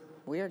is cool. It.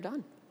 We are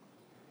done.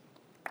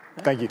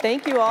 Thank you.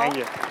 Thank you all. Thank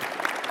you.